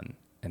done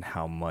and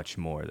how much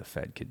more the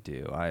Fed could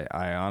do.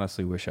 I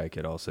honestly wish I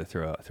could also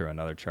throw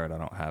another chart. I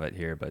don't have it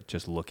here, but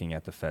just looking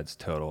at the Fed's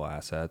total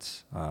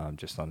assets,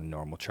 just on a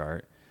normal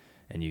chart,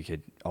 and you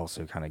could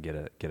also kind of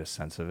get a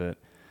sense of it.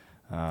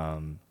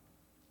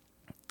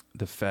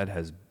 The Fed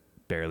has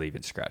barely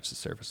even scratched the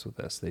surface with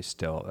this. They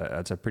still,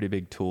 that's a pretty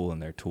big tool in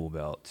their tool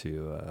belt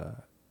to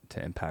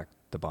impact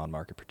the bond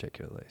market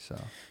particularly. So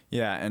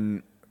yeah,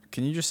 and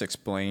can you just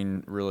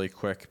explain really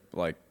quick,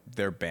 like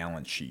their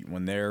balance sheet,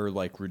 when they're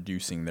like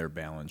reducing their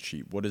balance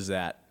sheet, what is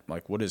that?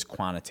 Like, what does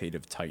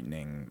quantitative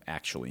tightening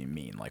actually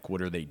mean? Like,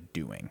 what are they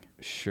doing?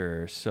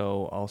 Sure.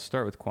 So I'll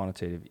start with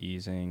quantitative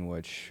easing,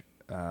 which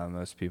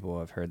most people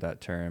have heard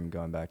that term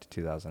going back to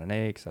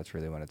 2008, because that's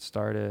really when it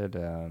started.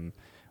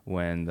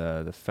 When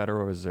the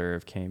Federal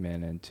Reserve came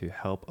in and to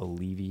help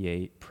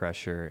alleviate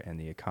pressure in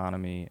the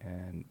economy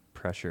and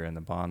pressure in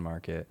the bond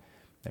market,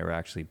 they were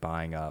actually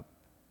buying up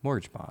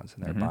mortgage bonds,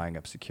 and they're buying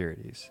up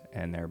securities.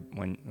 And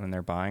when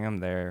they're buying them,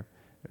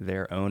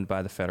 they're owned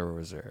by the Federal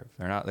Reserve.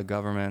 They're not the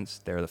governments,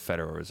 they're the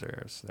Federal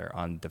Reserves. They're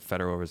on the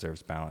Federal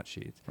Reserve's balance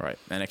sheet. Right.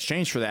 In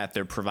exchange for that,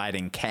 they're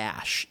providing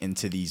cash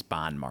into these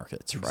bond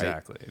markets, right?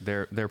 Exactly.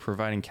 They're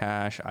providing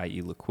cash,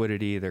 i.e.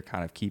 liquidity. They're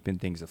kind of keeping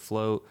things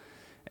afloat.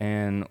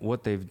 And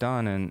what they've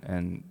done,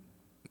 and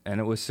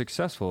it was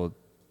successful,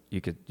 you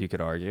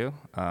could argue.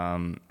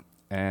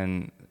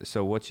 And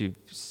so what you've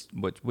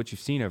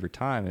seen over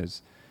time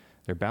is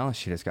their balance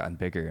sheet has gotten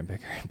bigger and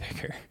bigger and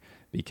bigger,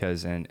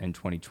 because in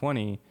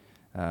 2020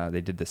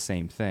 they did the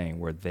same thing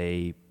where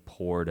they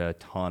poured a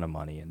ton of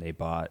money and they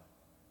bought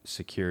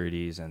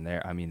securities, and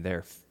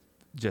they're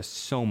just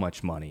so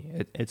much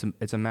money.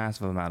 It's a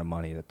massive amount of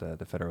money that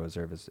the Federal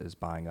Reserve is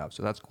buying up.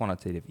 So that's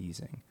quantitative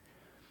easing.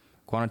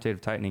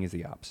 Quantitative tightening is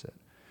the opposite.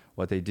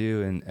 What they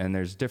do, and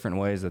there's different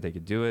ways that they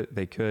could do it.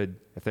 They could,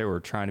 if they were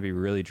trying to be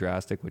really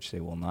drastic, which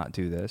they will not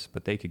do this,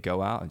 but they could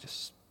go out and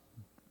just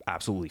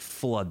absolutely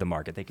flood the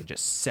market. They could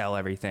just sell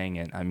everything,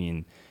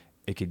 and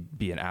it could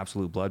be an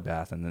absolute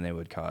bloodbath, and then they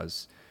would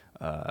cause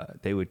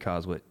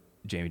what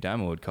Jamie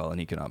Dimon would call an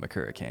economic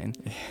hurricane.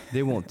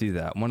 They won't do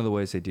that. One of the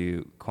ways they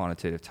do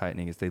quantitative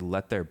tightening is they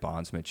let their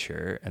bonds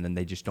mature, and then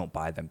they just don't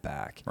buy them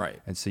back. Right.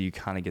 And so you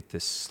kind of get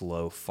this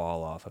slow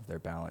fall off of their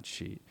balance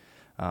sheet,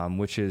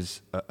 which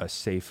is a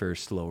safer,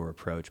 slower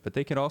approach. But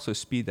they could also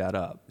speed that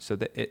up, so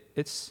that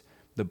it's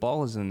the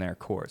ball is in their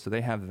court. So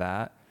they have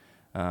that,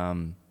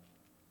 and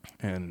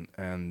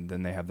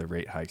then they have the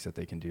rate hikes that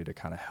they can do to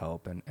kind of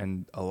help.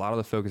 And a lot of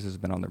the focus has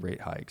been on the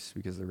rate hikes,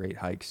 because the rate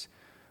hikes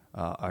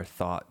are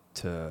thought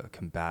to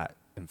combat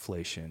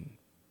inflation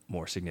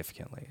more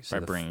significantly. So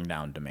by bringing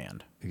down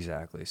demand.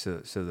 Exactly.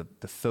 So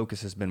the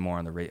focus has been more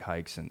on the rate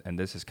hikes, and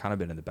this has kind of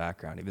been in the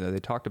background, even though they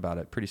talked about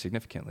it pretty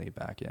significantly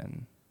back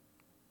in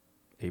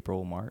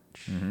April,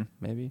 March,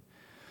 maybe.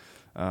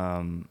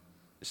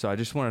 So I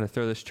just wanted to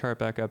throw this chart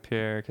back up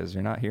here because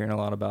you're not hearing a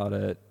lot about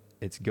it.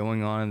 It's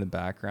going on in the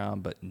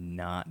background, but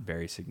not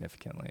very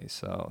significantly.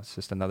 So it's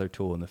just another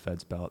tool in the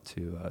Fed's belt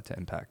to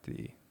impact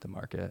the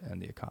market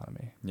and the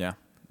economy. Yeah.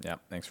 Yeah.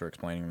 Thanks for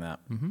explaining that.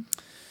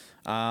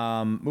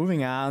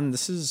 Moving on,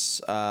 this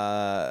is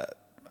a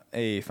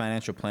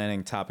financial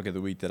planning topic of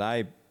the week that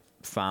I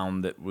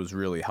found that was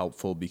really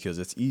helpful because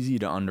it's easy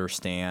to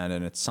understand,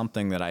 and it's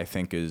something that I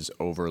think is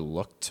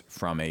overlooked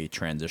from a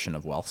transition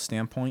of wealth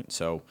standpoint.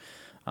 So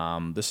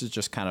this is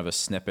just kind of a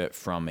snippet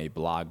from a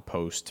blog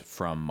post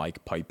from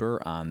Mike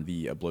Piper on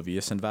the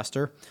Oblivious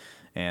Investor.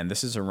 And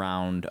this is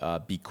around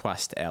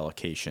bequest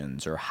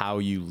allocations, or how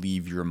you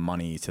leave your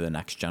money to the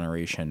next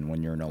generation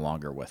when you're no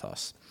longer with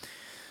us.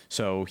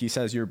 So he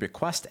says your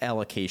bequest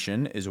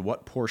allocation is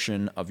what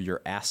portion of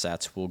your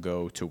assets will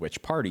go to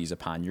which parties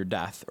upon your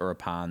death or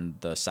upon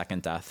the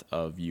second death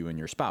of you and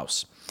your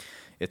spouse.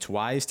 It's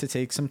wise to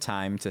take some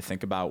time to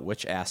think about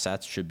which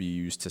assets should be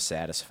used to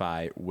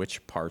satisfy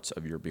which parts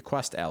of your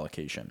bequest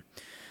allocation.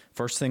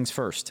 First things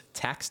first,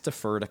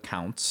 tax-deferred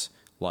accounts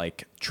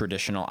like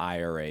traditional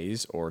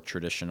IRAs or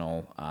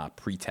traditional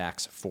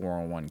pre-tax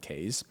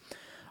 401ks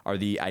are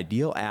the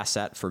ideal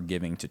asset for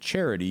giving to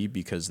charity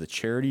because the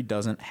charity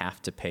doesn't have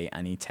to pay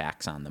any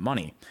tax on the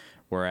money,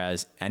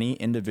 whereas any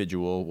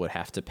individual would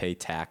have to pay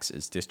tax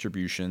as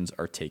distributions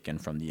are taken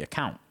from the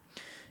account.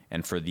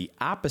 And for the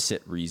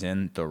opposite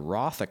reason, the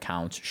Roth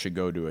accounts should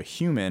go to a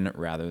human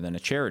rather than a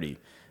charity.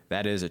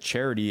 That is, a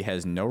charity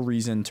has no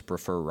reason to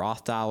prefer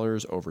Roth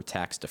dollars over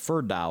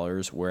tax-deferred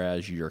dollars,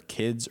 whereas your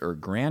kids or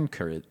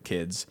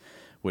grandkids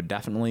would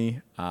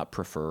definitely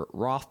prefer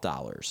Roth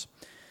dollars.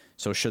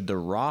 So should the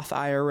Roth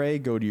IRA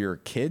go to your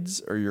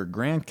kids or your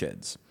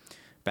grandkids?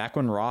 Back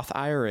when Roth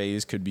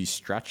IRAs could be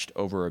stretched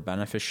over a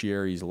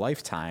beneficiary's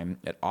lifetime,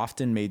 it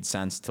often made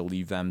sense to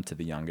leave them to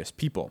the youngest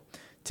people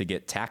to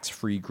get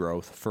tax-free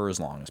growth for as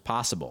long as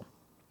possible.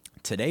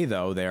 Today,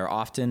 though, they are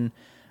often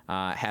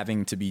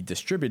having to be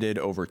distributed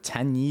over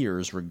 10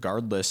 years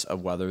regardless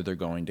of whether they're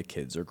going to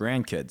kids or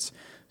grandkids.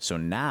 So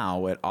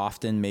now it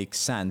often makes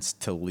sense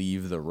to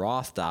leave the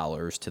Roth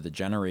dollars to the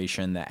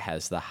generation that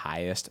has the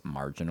highest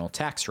marginal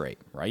tax rate,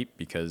 right?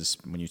 Because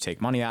when you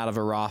take money out of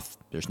a Roth,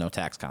 there's no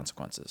tax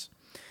consequences.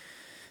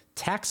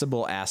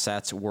 Taxable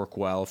assets work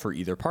well for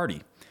either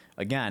party.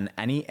 Again,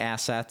 any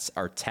assets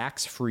are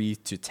tax-free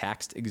to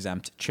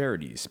tax-exempt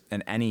charities,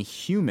 and any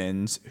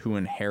humans who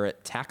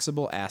inherit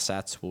taxable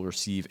assets will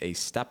receive a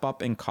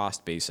step-up in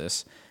cost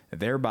basis,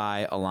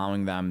 thereby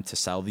allowing them to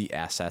sell the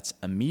assets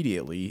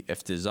immediately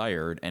if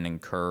desired and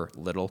incur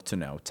little to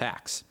no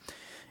tax.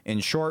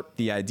 In short,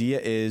 the idea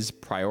is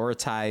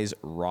prioritize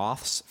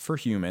Roths for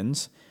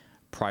humans,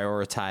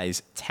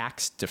 prioritize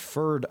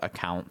tax-deferred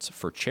accounts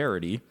for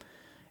charity,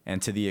 and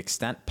to the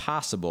extent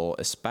possible,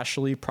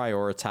 especially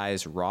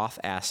prioritize Roth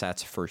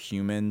assets for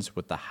humans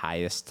with the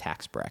highest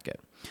tax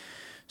bracket.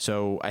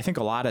 So I think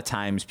a lot of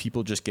times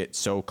people just get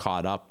so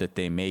caught up that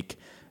they make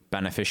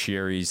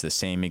beneficiaries the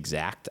same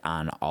exact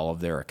on all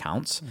of their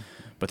accounts,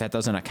 but that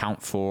doesn't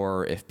account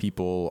for if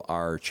people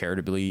are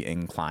charitably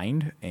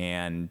inclined,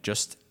 and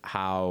just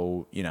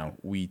how,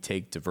 we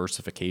take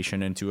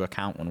diversification into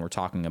account when we're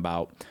talking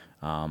about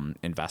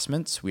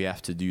investments. We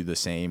have to do the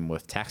same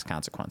with tax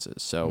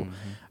consequences. So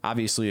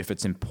obviously, if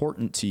it's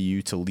important to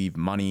you to leave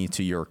money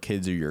to your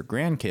kids or your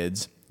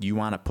grandkids, you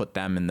want to put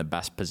them in the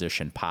best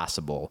position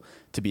possible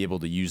to be able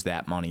to use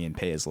that money and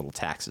pay as little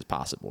tax as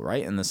possible,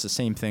 right? And it's the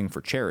same thing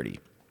for charity.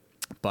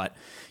 But,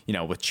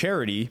 with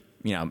charity,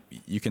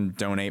 you can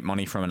donate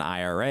money from an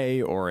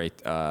IRA or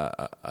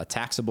a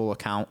taxable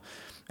account,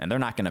 and they're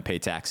not going to pay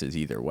taxes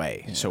either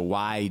way. Yeah. So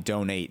why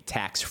donate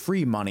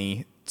tax-free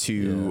money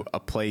to a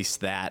place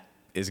that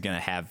is going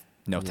to have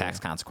no tax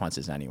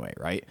consequences anyway,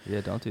 right?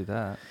 Yeah, don't do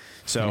that.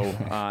 So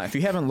if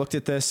you haven't looked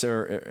at this,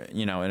 or,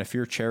 and if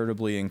you're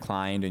charitably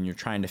inclined and you're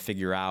trying to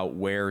figure out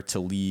where to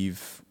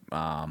leave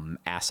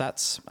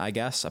assets, I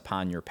guess,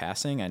 upon your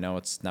passing, I know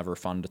it's never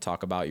fun to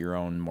talk about your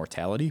own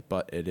mortality,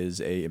 but it is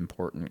a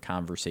important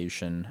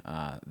conversation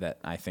that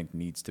I think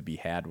needs to be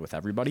had with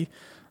everybody.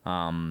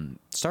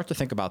 Start to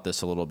think about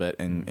this a little bit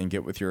and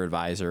get with your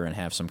advisor and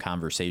have some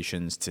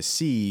conversations to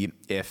see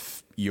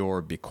if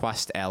your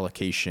bequest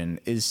allocation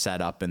is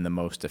set up in the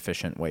most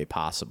efficient way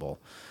possible.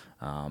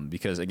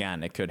 Because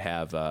again, it could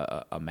have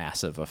a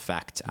massive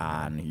effect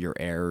on your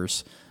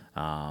heirs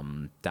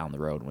down the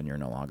road when you're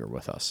no longer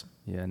with us.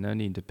 Yeah, no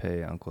need to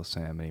pay Uncle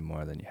Sam any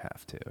more than you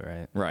have to,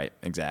 right? Right,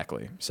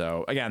 exactly.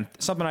 So again,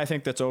 something I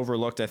think that's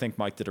overlooked. I think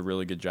Mike did a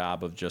really good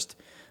job of just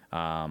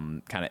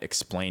kind of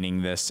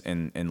explaining this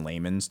in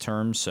layman's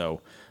terms.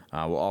 So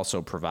we'll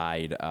also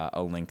provide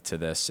a link to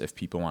this if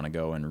people want to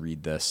go and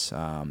read this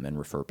and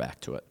refer back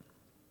to it.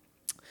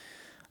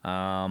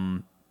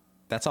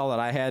 That's all that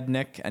I had,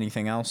 Nick.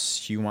 Anything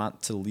else you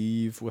want to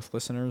leave with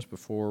listeners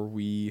before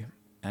we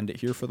end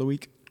it here for the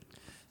week?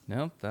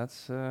 Nope,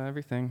 that's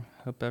everything.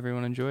 Hope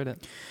everyone enjoyed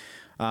it.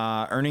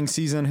 Earnings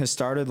season has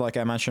started, like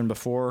I mentioned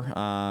before.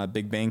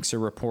 Big banks are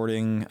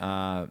reporting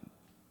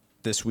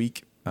this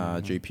week.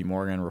 JP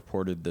Morgan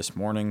reported this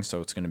morning, so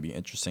it's going to be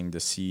interesting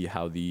to see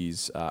how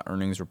these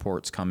earnings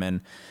reports come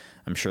in.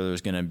 I'm sure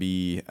there's going to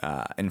be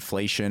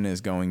inflation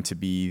is going to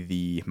be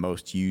the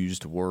most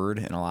used word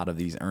in a lot of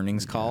these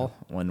earnings call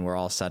when we're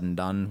all said and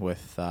done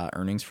with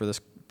earnings for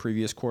this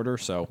previous quarter.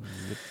 So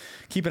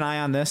keep an eye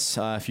on this.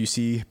 If you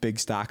see big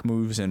stock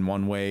moves in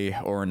one way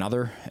or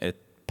another, it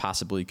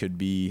possibly could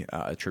be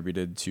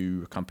attributed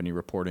to a company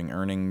reporting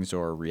earnings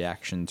or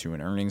reaction to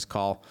an earnings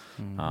call.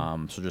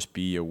 So just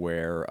be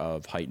aware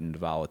of heightened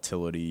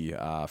volatility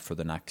for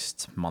the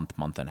next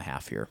month and a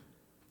half here.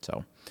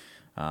 So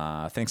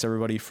thanks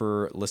everybody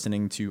for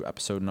listening to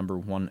episode number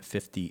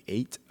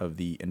 158 of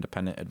the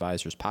Independent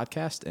Advisors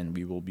Podcast, and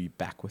we will be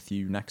back with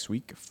you next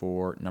week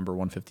for number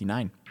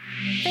 159.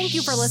 Thank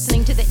you for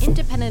listening to the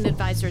Independent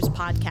Advisors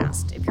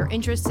Podcast. If you're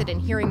interested in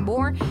hearing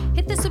more,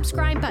 hit the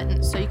subscribe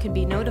button so you can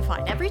be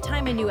notified every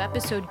time a new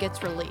episode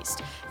gets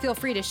released. Feel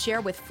free to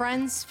share with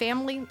friends,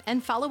 family,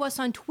 and follow us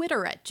on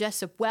Twitter at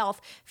Jessup Wealth,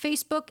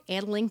 Facebook,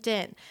 and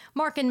LinkedIn.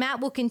 Mark and Matt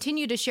will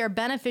continue to share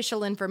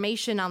beneficial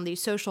information on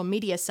these social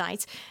media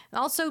sites.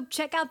 Also,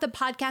 check out the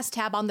podcast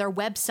tab on their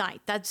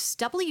website. That's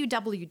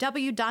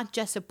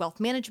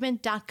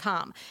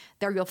www.jessupwealthmanagement.com.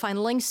 There you'll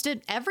find links to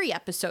every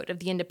episode of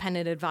the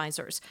Independent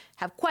Advisors.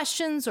 Have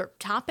questions or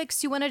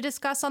topics you want to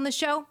discuss on the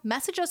show?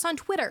 Message us on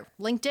Twitter,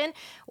 LinkedIn,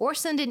 or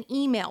send an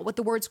email with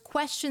the words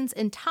questions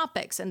and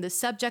topics in the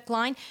subject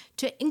line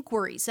to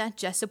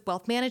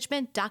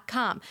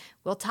inquiries@jessupwealthmanagement.com.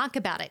 We'll talk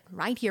about it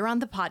right here on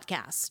the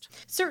podcast.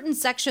 Certain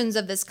sections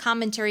of this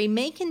commentary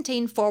may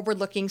contain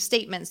forward-looking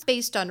statements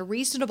based on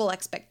reasonable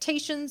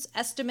expectations,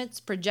 estimates,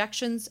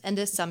 projections, and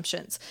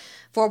assumptions.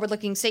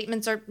 Forward-looking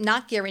statements are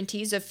not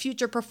guarantees of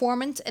future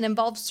performance and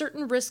involve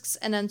certain risks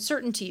and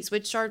uncertainties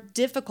which are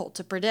difficult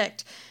to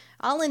predict.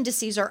 All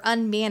indices are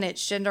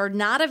unmanaged and are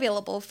not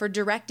available for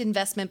direct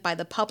investment by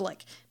the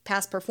public.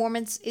 Past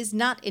performance is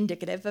not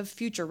indicative of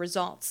future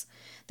results.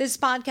 This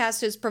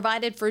podcast is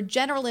provided for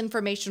general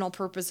informational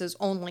purposes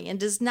only and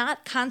does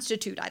not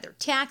constitute either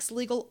tax,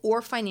 legal,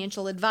 or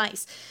financial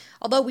advice.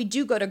 Although we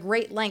do go to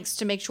great lengths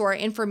to make sure our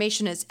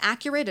information is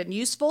accurate and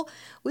useful,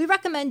 we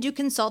recommend you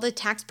consult a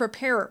tax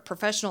preparer,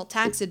 professional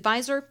tax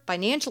advisor,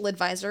 financial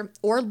advisor,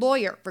 or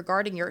lawyer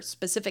regarding your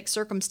specific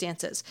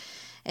circumstances.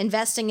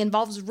 Investing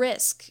involves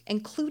risk,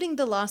 including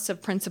the loss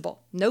of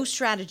principal. No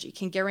strategy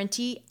can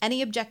guarantee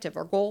any objective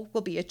or goal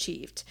will be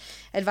achieved.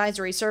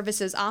 Advisory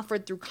services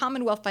offered through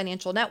Commonwealth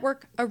Financial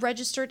Network, a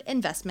registered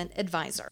investment advisor.